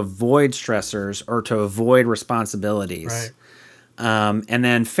games to avoid stressors or to avoid responsibilities. Right. And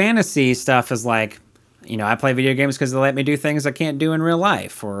then fantasy stuff is I play video games because they let me do things I can't do in real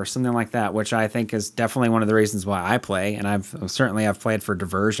life or something like that, which I think is definitely one of the reasons why I play. And I've played for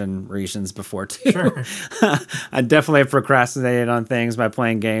diversion reasons before too. Sure. I definitely have procrastinated on things by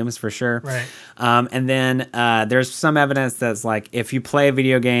playing games for sure. Right. And then there's some evidence that's like if you play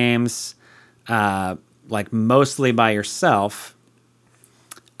video games like mostly by yourself,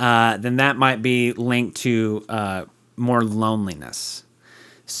 then that might be linked to more loneliness.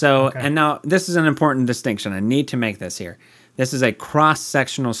 So, and now this is an important distinction. I need to make this here. This is a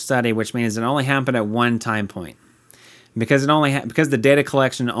cross-sectional study, which means it only happened at one time point. Because because the data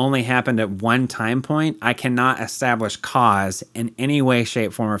collection only happened at one time point, I cannot establish cause in any way,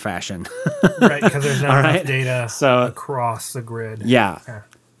 shape, form, or fashion. Right, because there's not enough data across the grid. Yeah. Okay.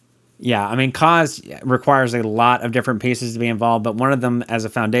 Yeah, I mean, cause requires a lot of different pieces to be involved, but one of them as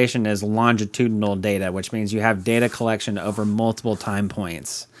a foundation is longitudinal data, which means you have data collection over multiple time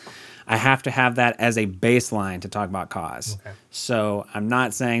points. I have to have that as a baseline to talk about cause. Okay. So I'm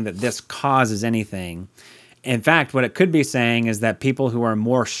not saying that this causes anything. In fact, what it could be saying is that people who are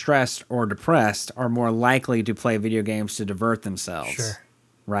more stressed or depressed are more likely to play video games to divert themselves. Sure.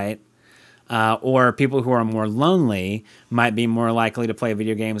 Right? Or people who are more lonely might be more likely to play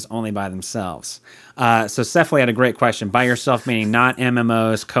video games only by themselves. So Cephaly had a great question. By yourself meaning not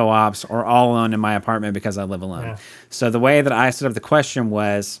MMOs, co-ops, or all alone in my apartment because I live alone. Yeah. So the way that I set up the question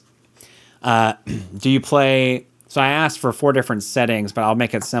was, do you play... So I asked for 4 different settings, but I'll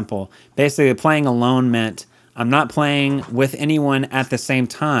make it simple. Basically, playing alone meant I'm not playing with anyone at the same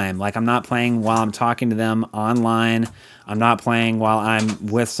time. Like I'm not playing while I'm talking to them online. I'm not playing while I'm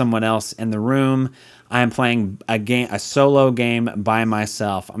with someone else in the room. I am playing a solo game by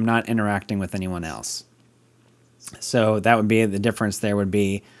myself. I'm not interacting with anyone else. So that would be the difference there would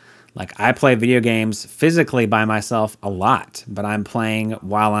be like I play video games physically by myself a lot, but I'm playing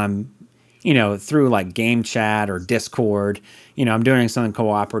while I'm, through like game chat or Discord, I'm doing something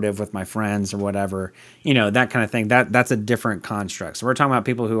cooperative with my friends or whatever, that kind of thing. That's a different construct. So we're talking about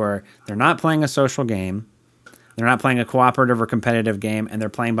people they're not playing a social game. They're not playing a cooperative or competitive game, and they're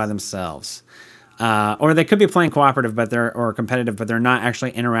playing by themselves. Or they could be playing cooperative, or competitive, but they're not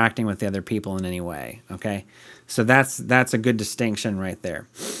actually interacting with the other people in any way. Okay, so that's a good distinction right there.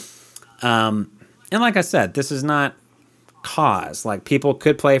 And like I said, this is not cause. Like people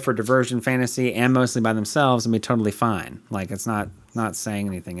could play for diversion, fantasy, and mostly by themselves and be totally fine. Like it's not saying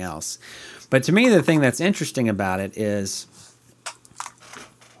anything else. But to me, the thing that's interesting about it is,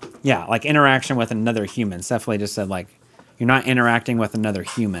 like interaction with another human. Cephaly just said like you're not interacting with another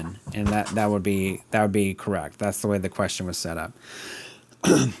human, and that would be correct. That's the way the question was set up.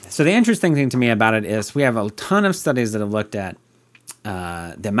 So the interesting thing to me about it is we have a ton of studies that have looked at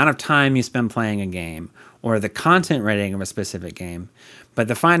the amount of time you spend playing a game or the content rating of a specific game. But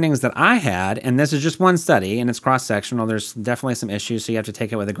the findings that I had, and this is just one study, and it's cross-sectional, there's definitely some issues, so you have to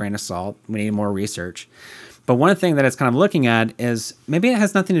take it with a grain of salt. We need more research. But one thing that it's kind of looking at is maybe it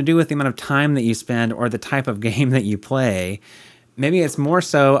has nothing to do with the amount of time that you spend or the type of game that you play. Maybe it's more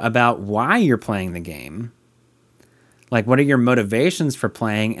so about why you're playing the game. Like, what are your motivations for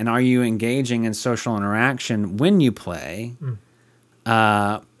playing, and are you engaging in social interaction when you play?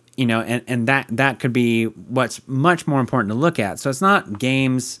 And that could be what's much more important to look at. So it's not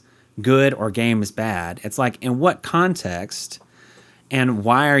games good or games bad. It's like in what context and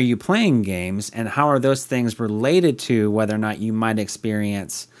why are you playing games, and how are those things related to whether or not you might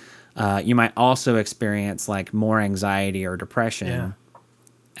experience, you might also experience like more anxiety or depression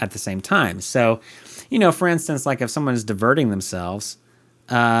at the same time. So, for instance, like if someone's diverting themselves,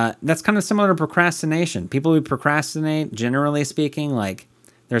 that's kind of similar to procrastination. People who procrastinate, generally speaking, like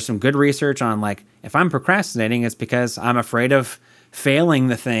there's some good research on like if I'm procrastinating, it's because I'm afraid of failing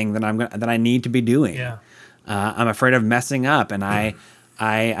the thing that I need to be doing. Yeah. I'm afraid of messing up, and I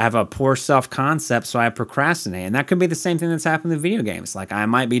have a poor self-concept, so I procrastinate. And that could be the same thing that's happened with video games. Like I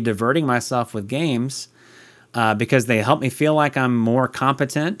might be diverting myself with games because they help me feel like I'm more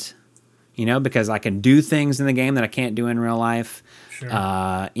competent, because I can do things in the game that I can't do in real life. Sure.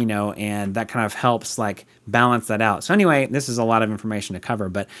 And that kind of helps like balance that out. So anyway, this is a lot of information to cover,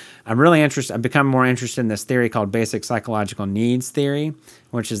 but I'm really interested. I've become more interested in this theory called basic psychological needs theory,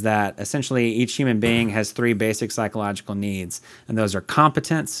 which is that essentially each human being has 3 basic psychological needs, and those are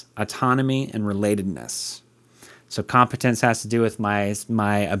competence, autonomy, and relatedness. So competence has to do with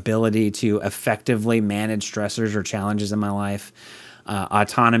my ability to effectively manage stressors or challenges in my life.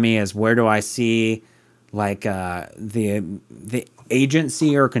 Autonomy is where do I see like the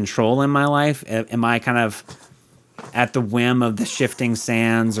agency or control in my life? Am I kind of at the whim of the shifting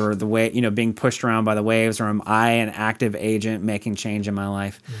sands or the way, being pushed around by the waves, or am I an active agent making change in my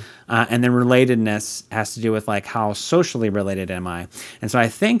life? And then relatedness has to do with like how socially related am I? And so I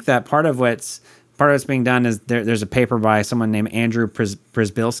think that part of what's being done is there's a paper by someone named Andrew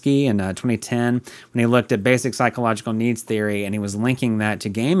Przybylski in 2010 when he looked at basic psychological needs theory, and he was linking that to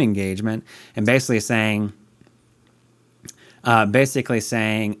game engagement and basically saying,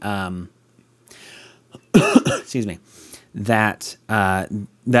 excuse me, that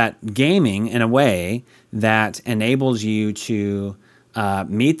gaming in a way that enables you to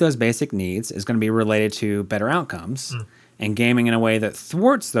meet those basic needs is going to be related to better outcomes, and gaming in a way that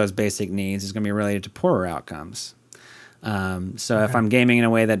thwarts those basic needs is going to be related to poorer outcomes. So if I'm gaming in a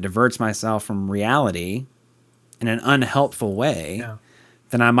way that diverts myself from reality in an unhelpful way,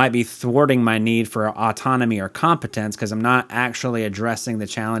 then I might be thwarting my need for autonomy or competence because I'm not actually addressing the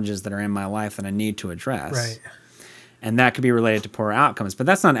challenges that are in my life that I need to address. Right. And that could be related to poor outcomes. But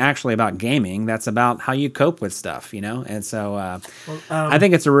that's not actually about gaming. That's about how you cope with stuff, And so I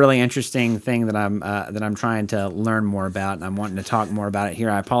think it's a really interesting thing that I'm trying to learn more about, and I'm wanting to talk more about it here.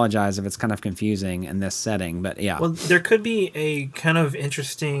 I apologize if it's kind of confusing in this setting, but yeah. Well, there could be a kind of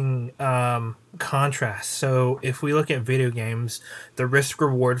interesting contrast. So if we look at video games, the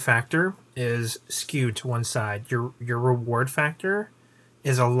risk-reward factor is skewed to one side. Your reward factor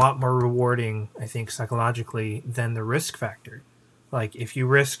is a lot more rewarding, I think, psychologically than the risk factor. Like, if you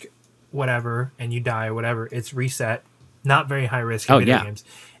risk whatever and you die or whatever, it's reset. Not very high risk in video games.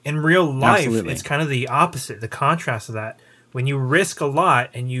 In real life, it's kind of the opposite, the contrast of that. When you risk a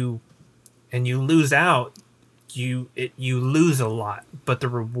lot and you lose out, you lose a lot, but the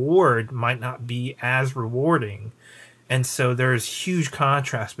reward might not be as rewarding. And so there's huge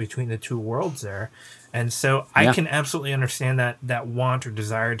contrast between the two worlds there. And so I can absolutely understand that want or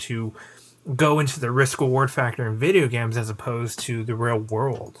desire to go into the risk-reward factor in video games as opposed to the real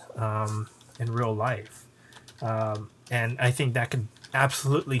world in real life. And I think that could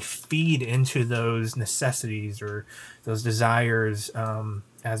absolutely feed into those necessities or those desires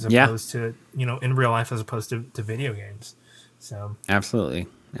as opposed to, in real life as opposed to video games. So Absolutely.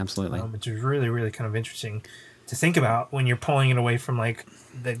 Which is really, really kind of interesting to think about when you're pulling it away from like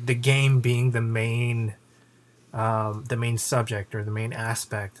the game being the main subject or the main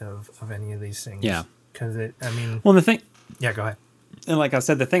aspect of any of these things. Yeah. Because the thing. Yeah, go ahead. And like I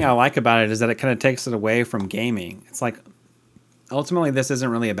said, the thing I like about it is that it kind of takes it away from gaming. It's like, ultimately, this isn't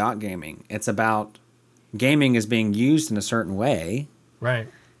really about gaming. It's about gaming is being used in a certain way. Right.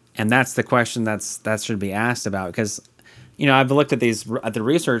 And that's the question that should be asked about, because I've looked at the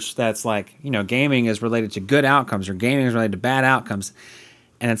research that's like, gaming is related to good outcomes or gaming is related to bad outcomes.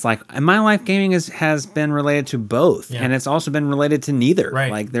 And it's like, in my life, gaming has been related to both. Yeah. And it's also been related to neither.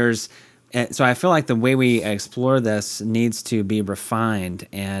 Right. Like so I feel like the way we explore this needs to be refined.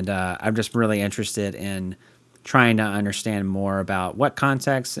 And I'm just really interested in trying to understand more about what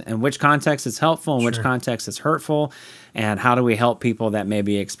context and which context is helpful and which context is hurtful. And how do we help people that may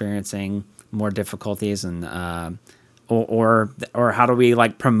be experiencing more difficulties, and or how do we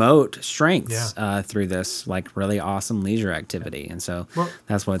like promote strengths through this like really awesome leisure activity? And so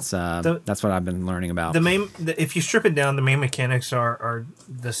that's what I've been learning about. If you strip it down, the main mechanics are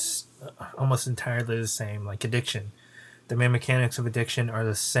this almost entirely the same. Like addiction, the main mechanics of addiction are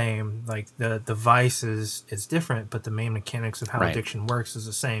the same. Like the vice is different, but the main mechanics of how addiction works is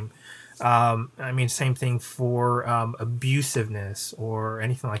the same. Same thing for abusiveness or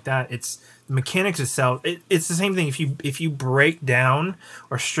anything like that. It's the mechanics itself. It's the same thing. If you break down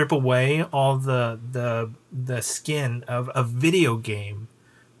or strip away all the skin of a video game,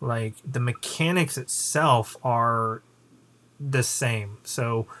 like the mechanics itself are the same.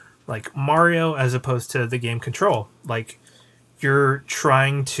 So like Mario, as opposed to the game Control, like you're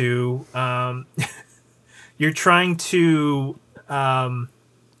trying to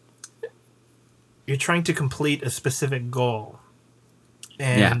complete a specific goal,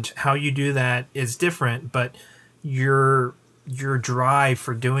 and how you do that is different, but your drive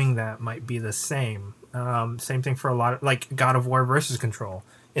for doing that might be the same. Same thing for a lot of like God of War versus Control.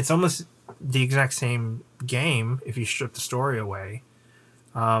 It's almost the exact same game if you strip the story away,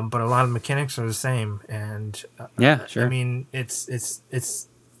 but a lot of the mechanics are the same. And it's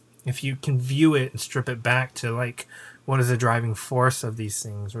if you can view it and strip it back to like, what is the driving force of these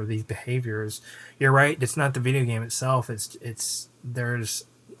things or these behaviors? You're right. It's not the video game itself. There's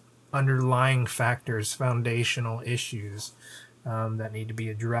underlying factors, foundational issues that need to be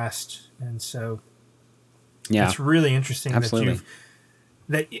addressed. And so it's really interesting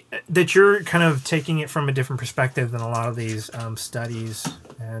that you're kind of taking it from a different perspective than a lot of these studies.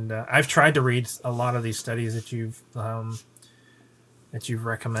 And I've tried to read a lot of these studies that you've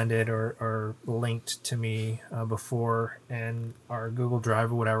recommended or linked to me before, and our Google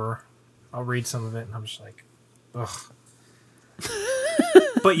Drive or whatever. I'll read some of it, and I'm just like, ugh.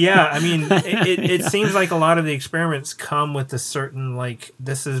 But yeah, I mean, it seems like a lot of the experiments come with a certain, like,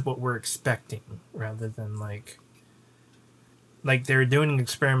 this is what we're expecting, rather than like they're doing an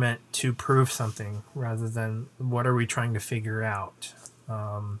experiment to prove something, rather than what are we trying to figure out.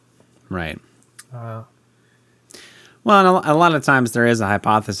 Right. Well, and a lot of times there is a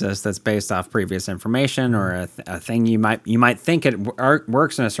hypothesis that's based off previous information or a thing you might think it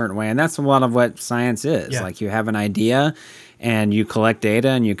works in a certain way, and that's a lot of what science is. Yeah. Like, you have an idea, and you collect data,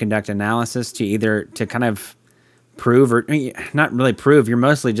 and you conduct analysis to kind of prove, or not really prove. You're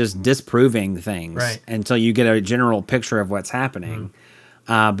mostly just disproving things, right, until you get a general picture of what's happening.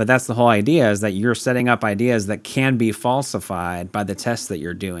 But that's the whole idea, is that you're setting up ideas that can be falsified by the tests that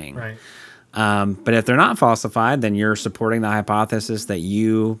you're doing. Right. But if they're not falsified, then you're supporting the hypothesis that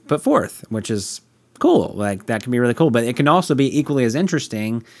you put forth, which is cool. Like, that can be really cool. But it can also be equally as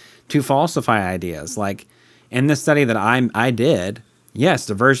interesting to falsify ideas. Like, in this study that I did, yes,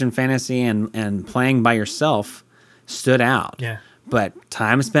 diversion fantasy and playing by yourself stood out. Yeah. But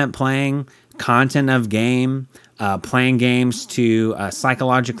time spent playing, content of game, playing games to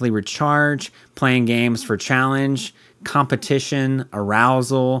psychologically recharge, playing games for challenge, competition,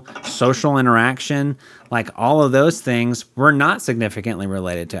 arousal, social interaction, like all of those things were not significantly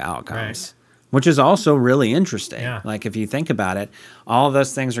related to outcomes, which is also really interesting. Yeah. Like, if you think about it, all of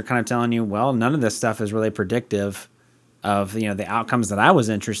those things are kind of telling you, well, none of this stuff is really predictive of, the outcomes that I was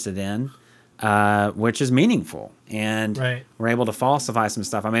interested in, which is meaningful. And we're able to falsify some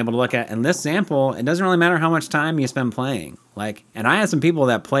stuff. I'm able to look at, in this sample, it doesn't really matter how much time you spend playing. Like, and I had some people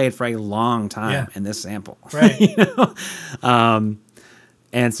that played for a long time in this sample. Right.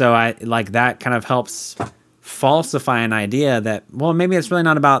 And so that kind of helps falsify an idea that, well, maybe it's really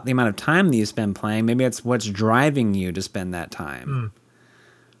not about the amount of time that you spend playing. Maybe it's what's driving you to spend that time.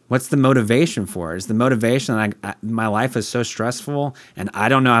 What's the motivation for it? Is the motivation my life is so stressful and I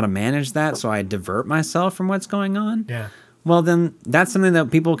don't know how to manage that, so I divert myself from what's going on? Yeah. Well, then that's something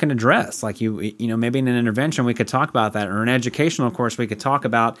that people can address. Like, maybe in an intervention we could talk about that, or an educational course we could talk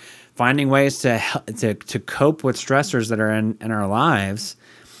about finding ways to cope with stressors that are in our lives,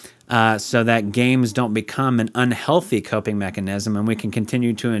 so that games don't become an unhealthy coping mechanism, and we can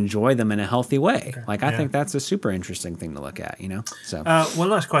continue to enjoy them in a healthy way. Okay. I think that's a super interesting thing to look at. So one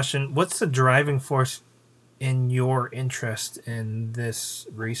last question: what's the driving force in your interest in this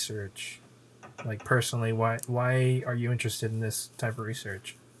research? Like, personally, why are you interested in this type of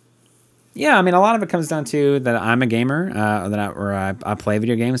research? Yeah, I mean, a lot of it comes down to that I'm a gamer, I play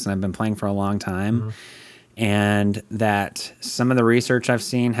video games, and I've been playing for a long time, and that some of the research I've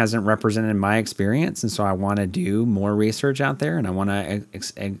seen hasn't represented my experience, and so I want to do more research out there, and I want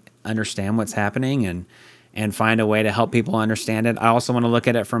to understand what's happening and find a way to help people understand it. I also want to look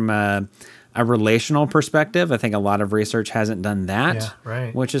at it from a relational perspective. I think a lot of research hasn't done that,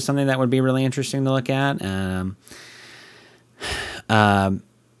 which is something that would be really interesting to look at. A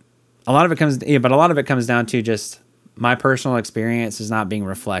lot of it comes down to just my personal experience is not being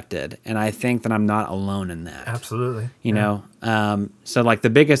reflected, and I think that I'm not alone in that. Absolutely. So like the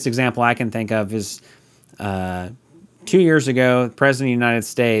biggest example I can think of is 2 years ago, the President of the United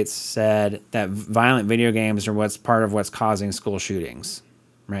States said that violent video games are part of what's causing school shootings,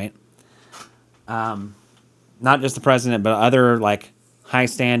 right? Not just the president, but other like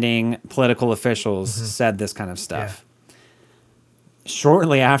high-standing political officials said this kind of stuff. Yeah.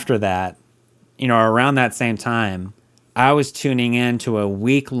 Shortly after that, around that same time, I was tuning in to a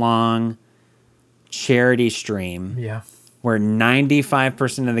week-long charity stream where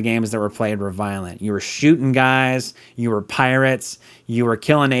 95% of the games that were played were violent. You were shooting guys, you were pirates, you were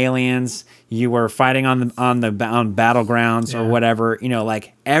killing aliens, you were fighting on battlegrounds or whatever.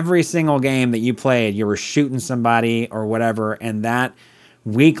 Like every single game that you played, you were shooting somebody or whatever, and that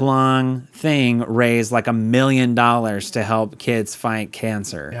week-long thing raised like $1 million to help kids fight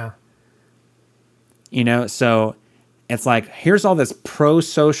cancer. Yeah. So it's like, here's all this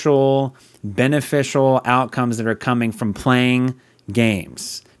pro-social, beneficial outcomes that are coming from playing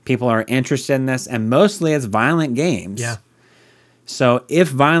games. People are interested in this, and mostly it's violent games. Yeah. So if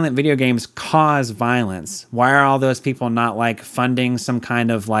violent video games cause violence, why are all those people not like funding some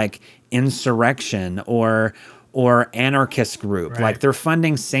kind of like insurrection or anarchist group? Like they're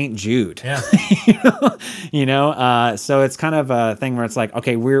funding St. Jude. Yeah. So it's kind of a thing where it's like,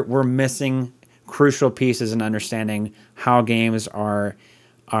 okay, we're missing crucial pieces in understanding how games are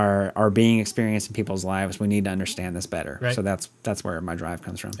are being experienced in people's lives. We need to understand this better. Right. So that's where my drive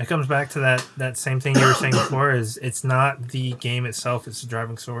comes from. It comes back to that same thing you were saying before, is it's not the game itself, it's the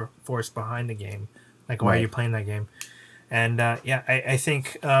driving force behind the game. Like, why are you playing that game? And I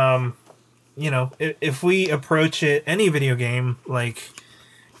think, if we approach it, any video game, like,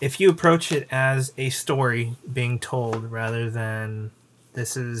 if you approach it as a story being told rather than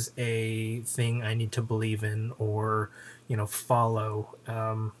this is a thing I need to believe in or, follow,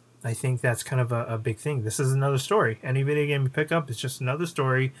 I think that's kind of a big thing. This is another story. Any video game you pick up, it's just another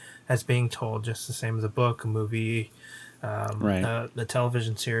story that's being told, just the same as a book, a movie, the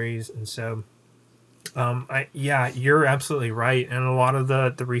television series. And so, you're absolutely right. And a lot of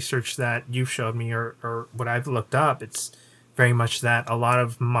the research that you've showed me or what I've looked up, it's very much that. A lot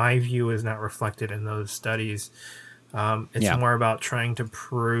of my view is not reflected in those studies. It's more about trying to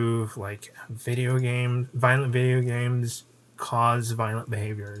prove, like, violent video games cause violent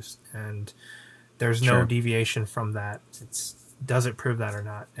behaviors, and there's no deviation from that. Does it prove that or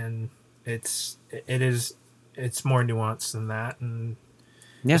not? And it's more nuanced than that, and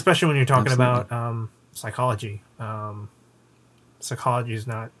especially when you're talking about psychology. Psychology is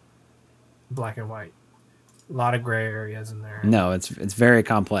not black and white. A lot of gray areas in there. No, it's very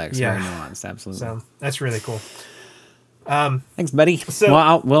complex, very nuanced. Absolutely. So that's really cool. Thanks, buddy. So,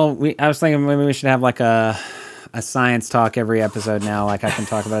 I was thinking maybe we should have like a science talk every episode now. Like, I can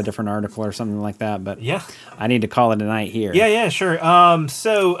talk about a different article or something like that. But I need to call it a night here. Yeah, sure.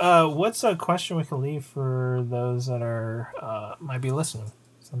 So what's a question we can leave for those that are might be listening?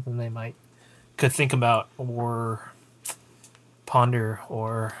 Something they could think about or ponder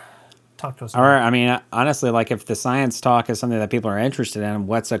or talk to us about. Or, I mean, honestly, like, if the science talk is something that people are interested in,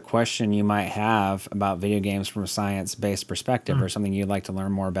 what's a question you might have about video games from a science-based perspective or something you'd like to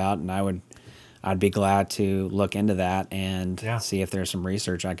learn more about? And I'd be glad to look into that and see if there's some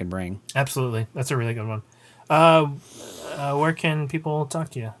research I could bring. Absolutely. That's a really good one. Where can people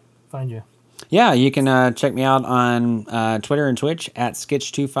talk to you, find you? Yeah, you can check me out on Twitter and Twitch at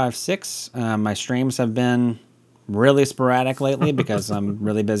Skitch256. My streams have been really sporadic lately because I'm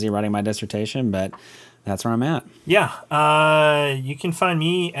really busy writing my dissertation, but that's where I'm at. Yeah. You can find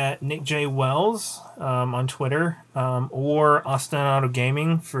me at Nick J. Wells on Twitter or Austin Auto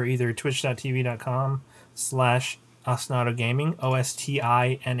Gaming for either twitch.tv.com/Austin Gaming,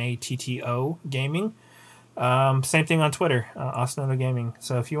 OSTINATTO Gaming. Same thing on Twitter, Austin Auto Gaming.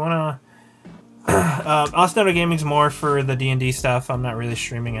 So if you want to... Austin Auto Gaming's more for the D&D stuff. I'm not really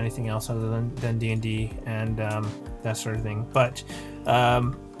streaming anything else other than D&D and that sort of thing. But...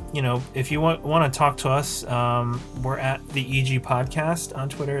 if you want to talk to us, we're at the EG Podcast on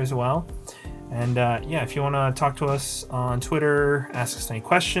Twitter as well. And if you want to talk to us on Twitter, ask us any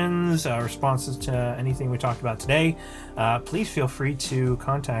questions, responses to anything we talked about today, please feel free to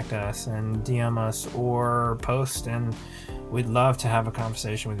contact us and DM us or post. And we'd love to have a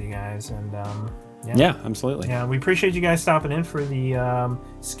conversation with you guys. And absolutely. Yeah, we appreciate you guys stopping in for the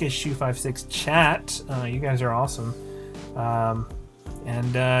Skitch 256 chat. You guys are awesome. I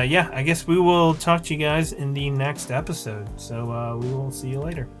guess we will talk to you guys in the next episode. So we will see you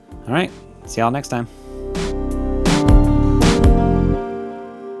later. All right. See y'all next time.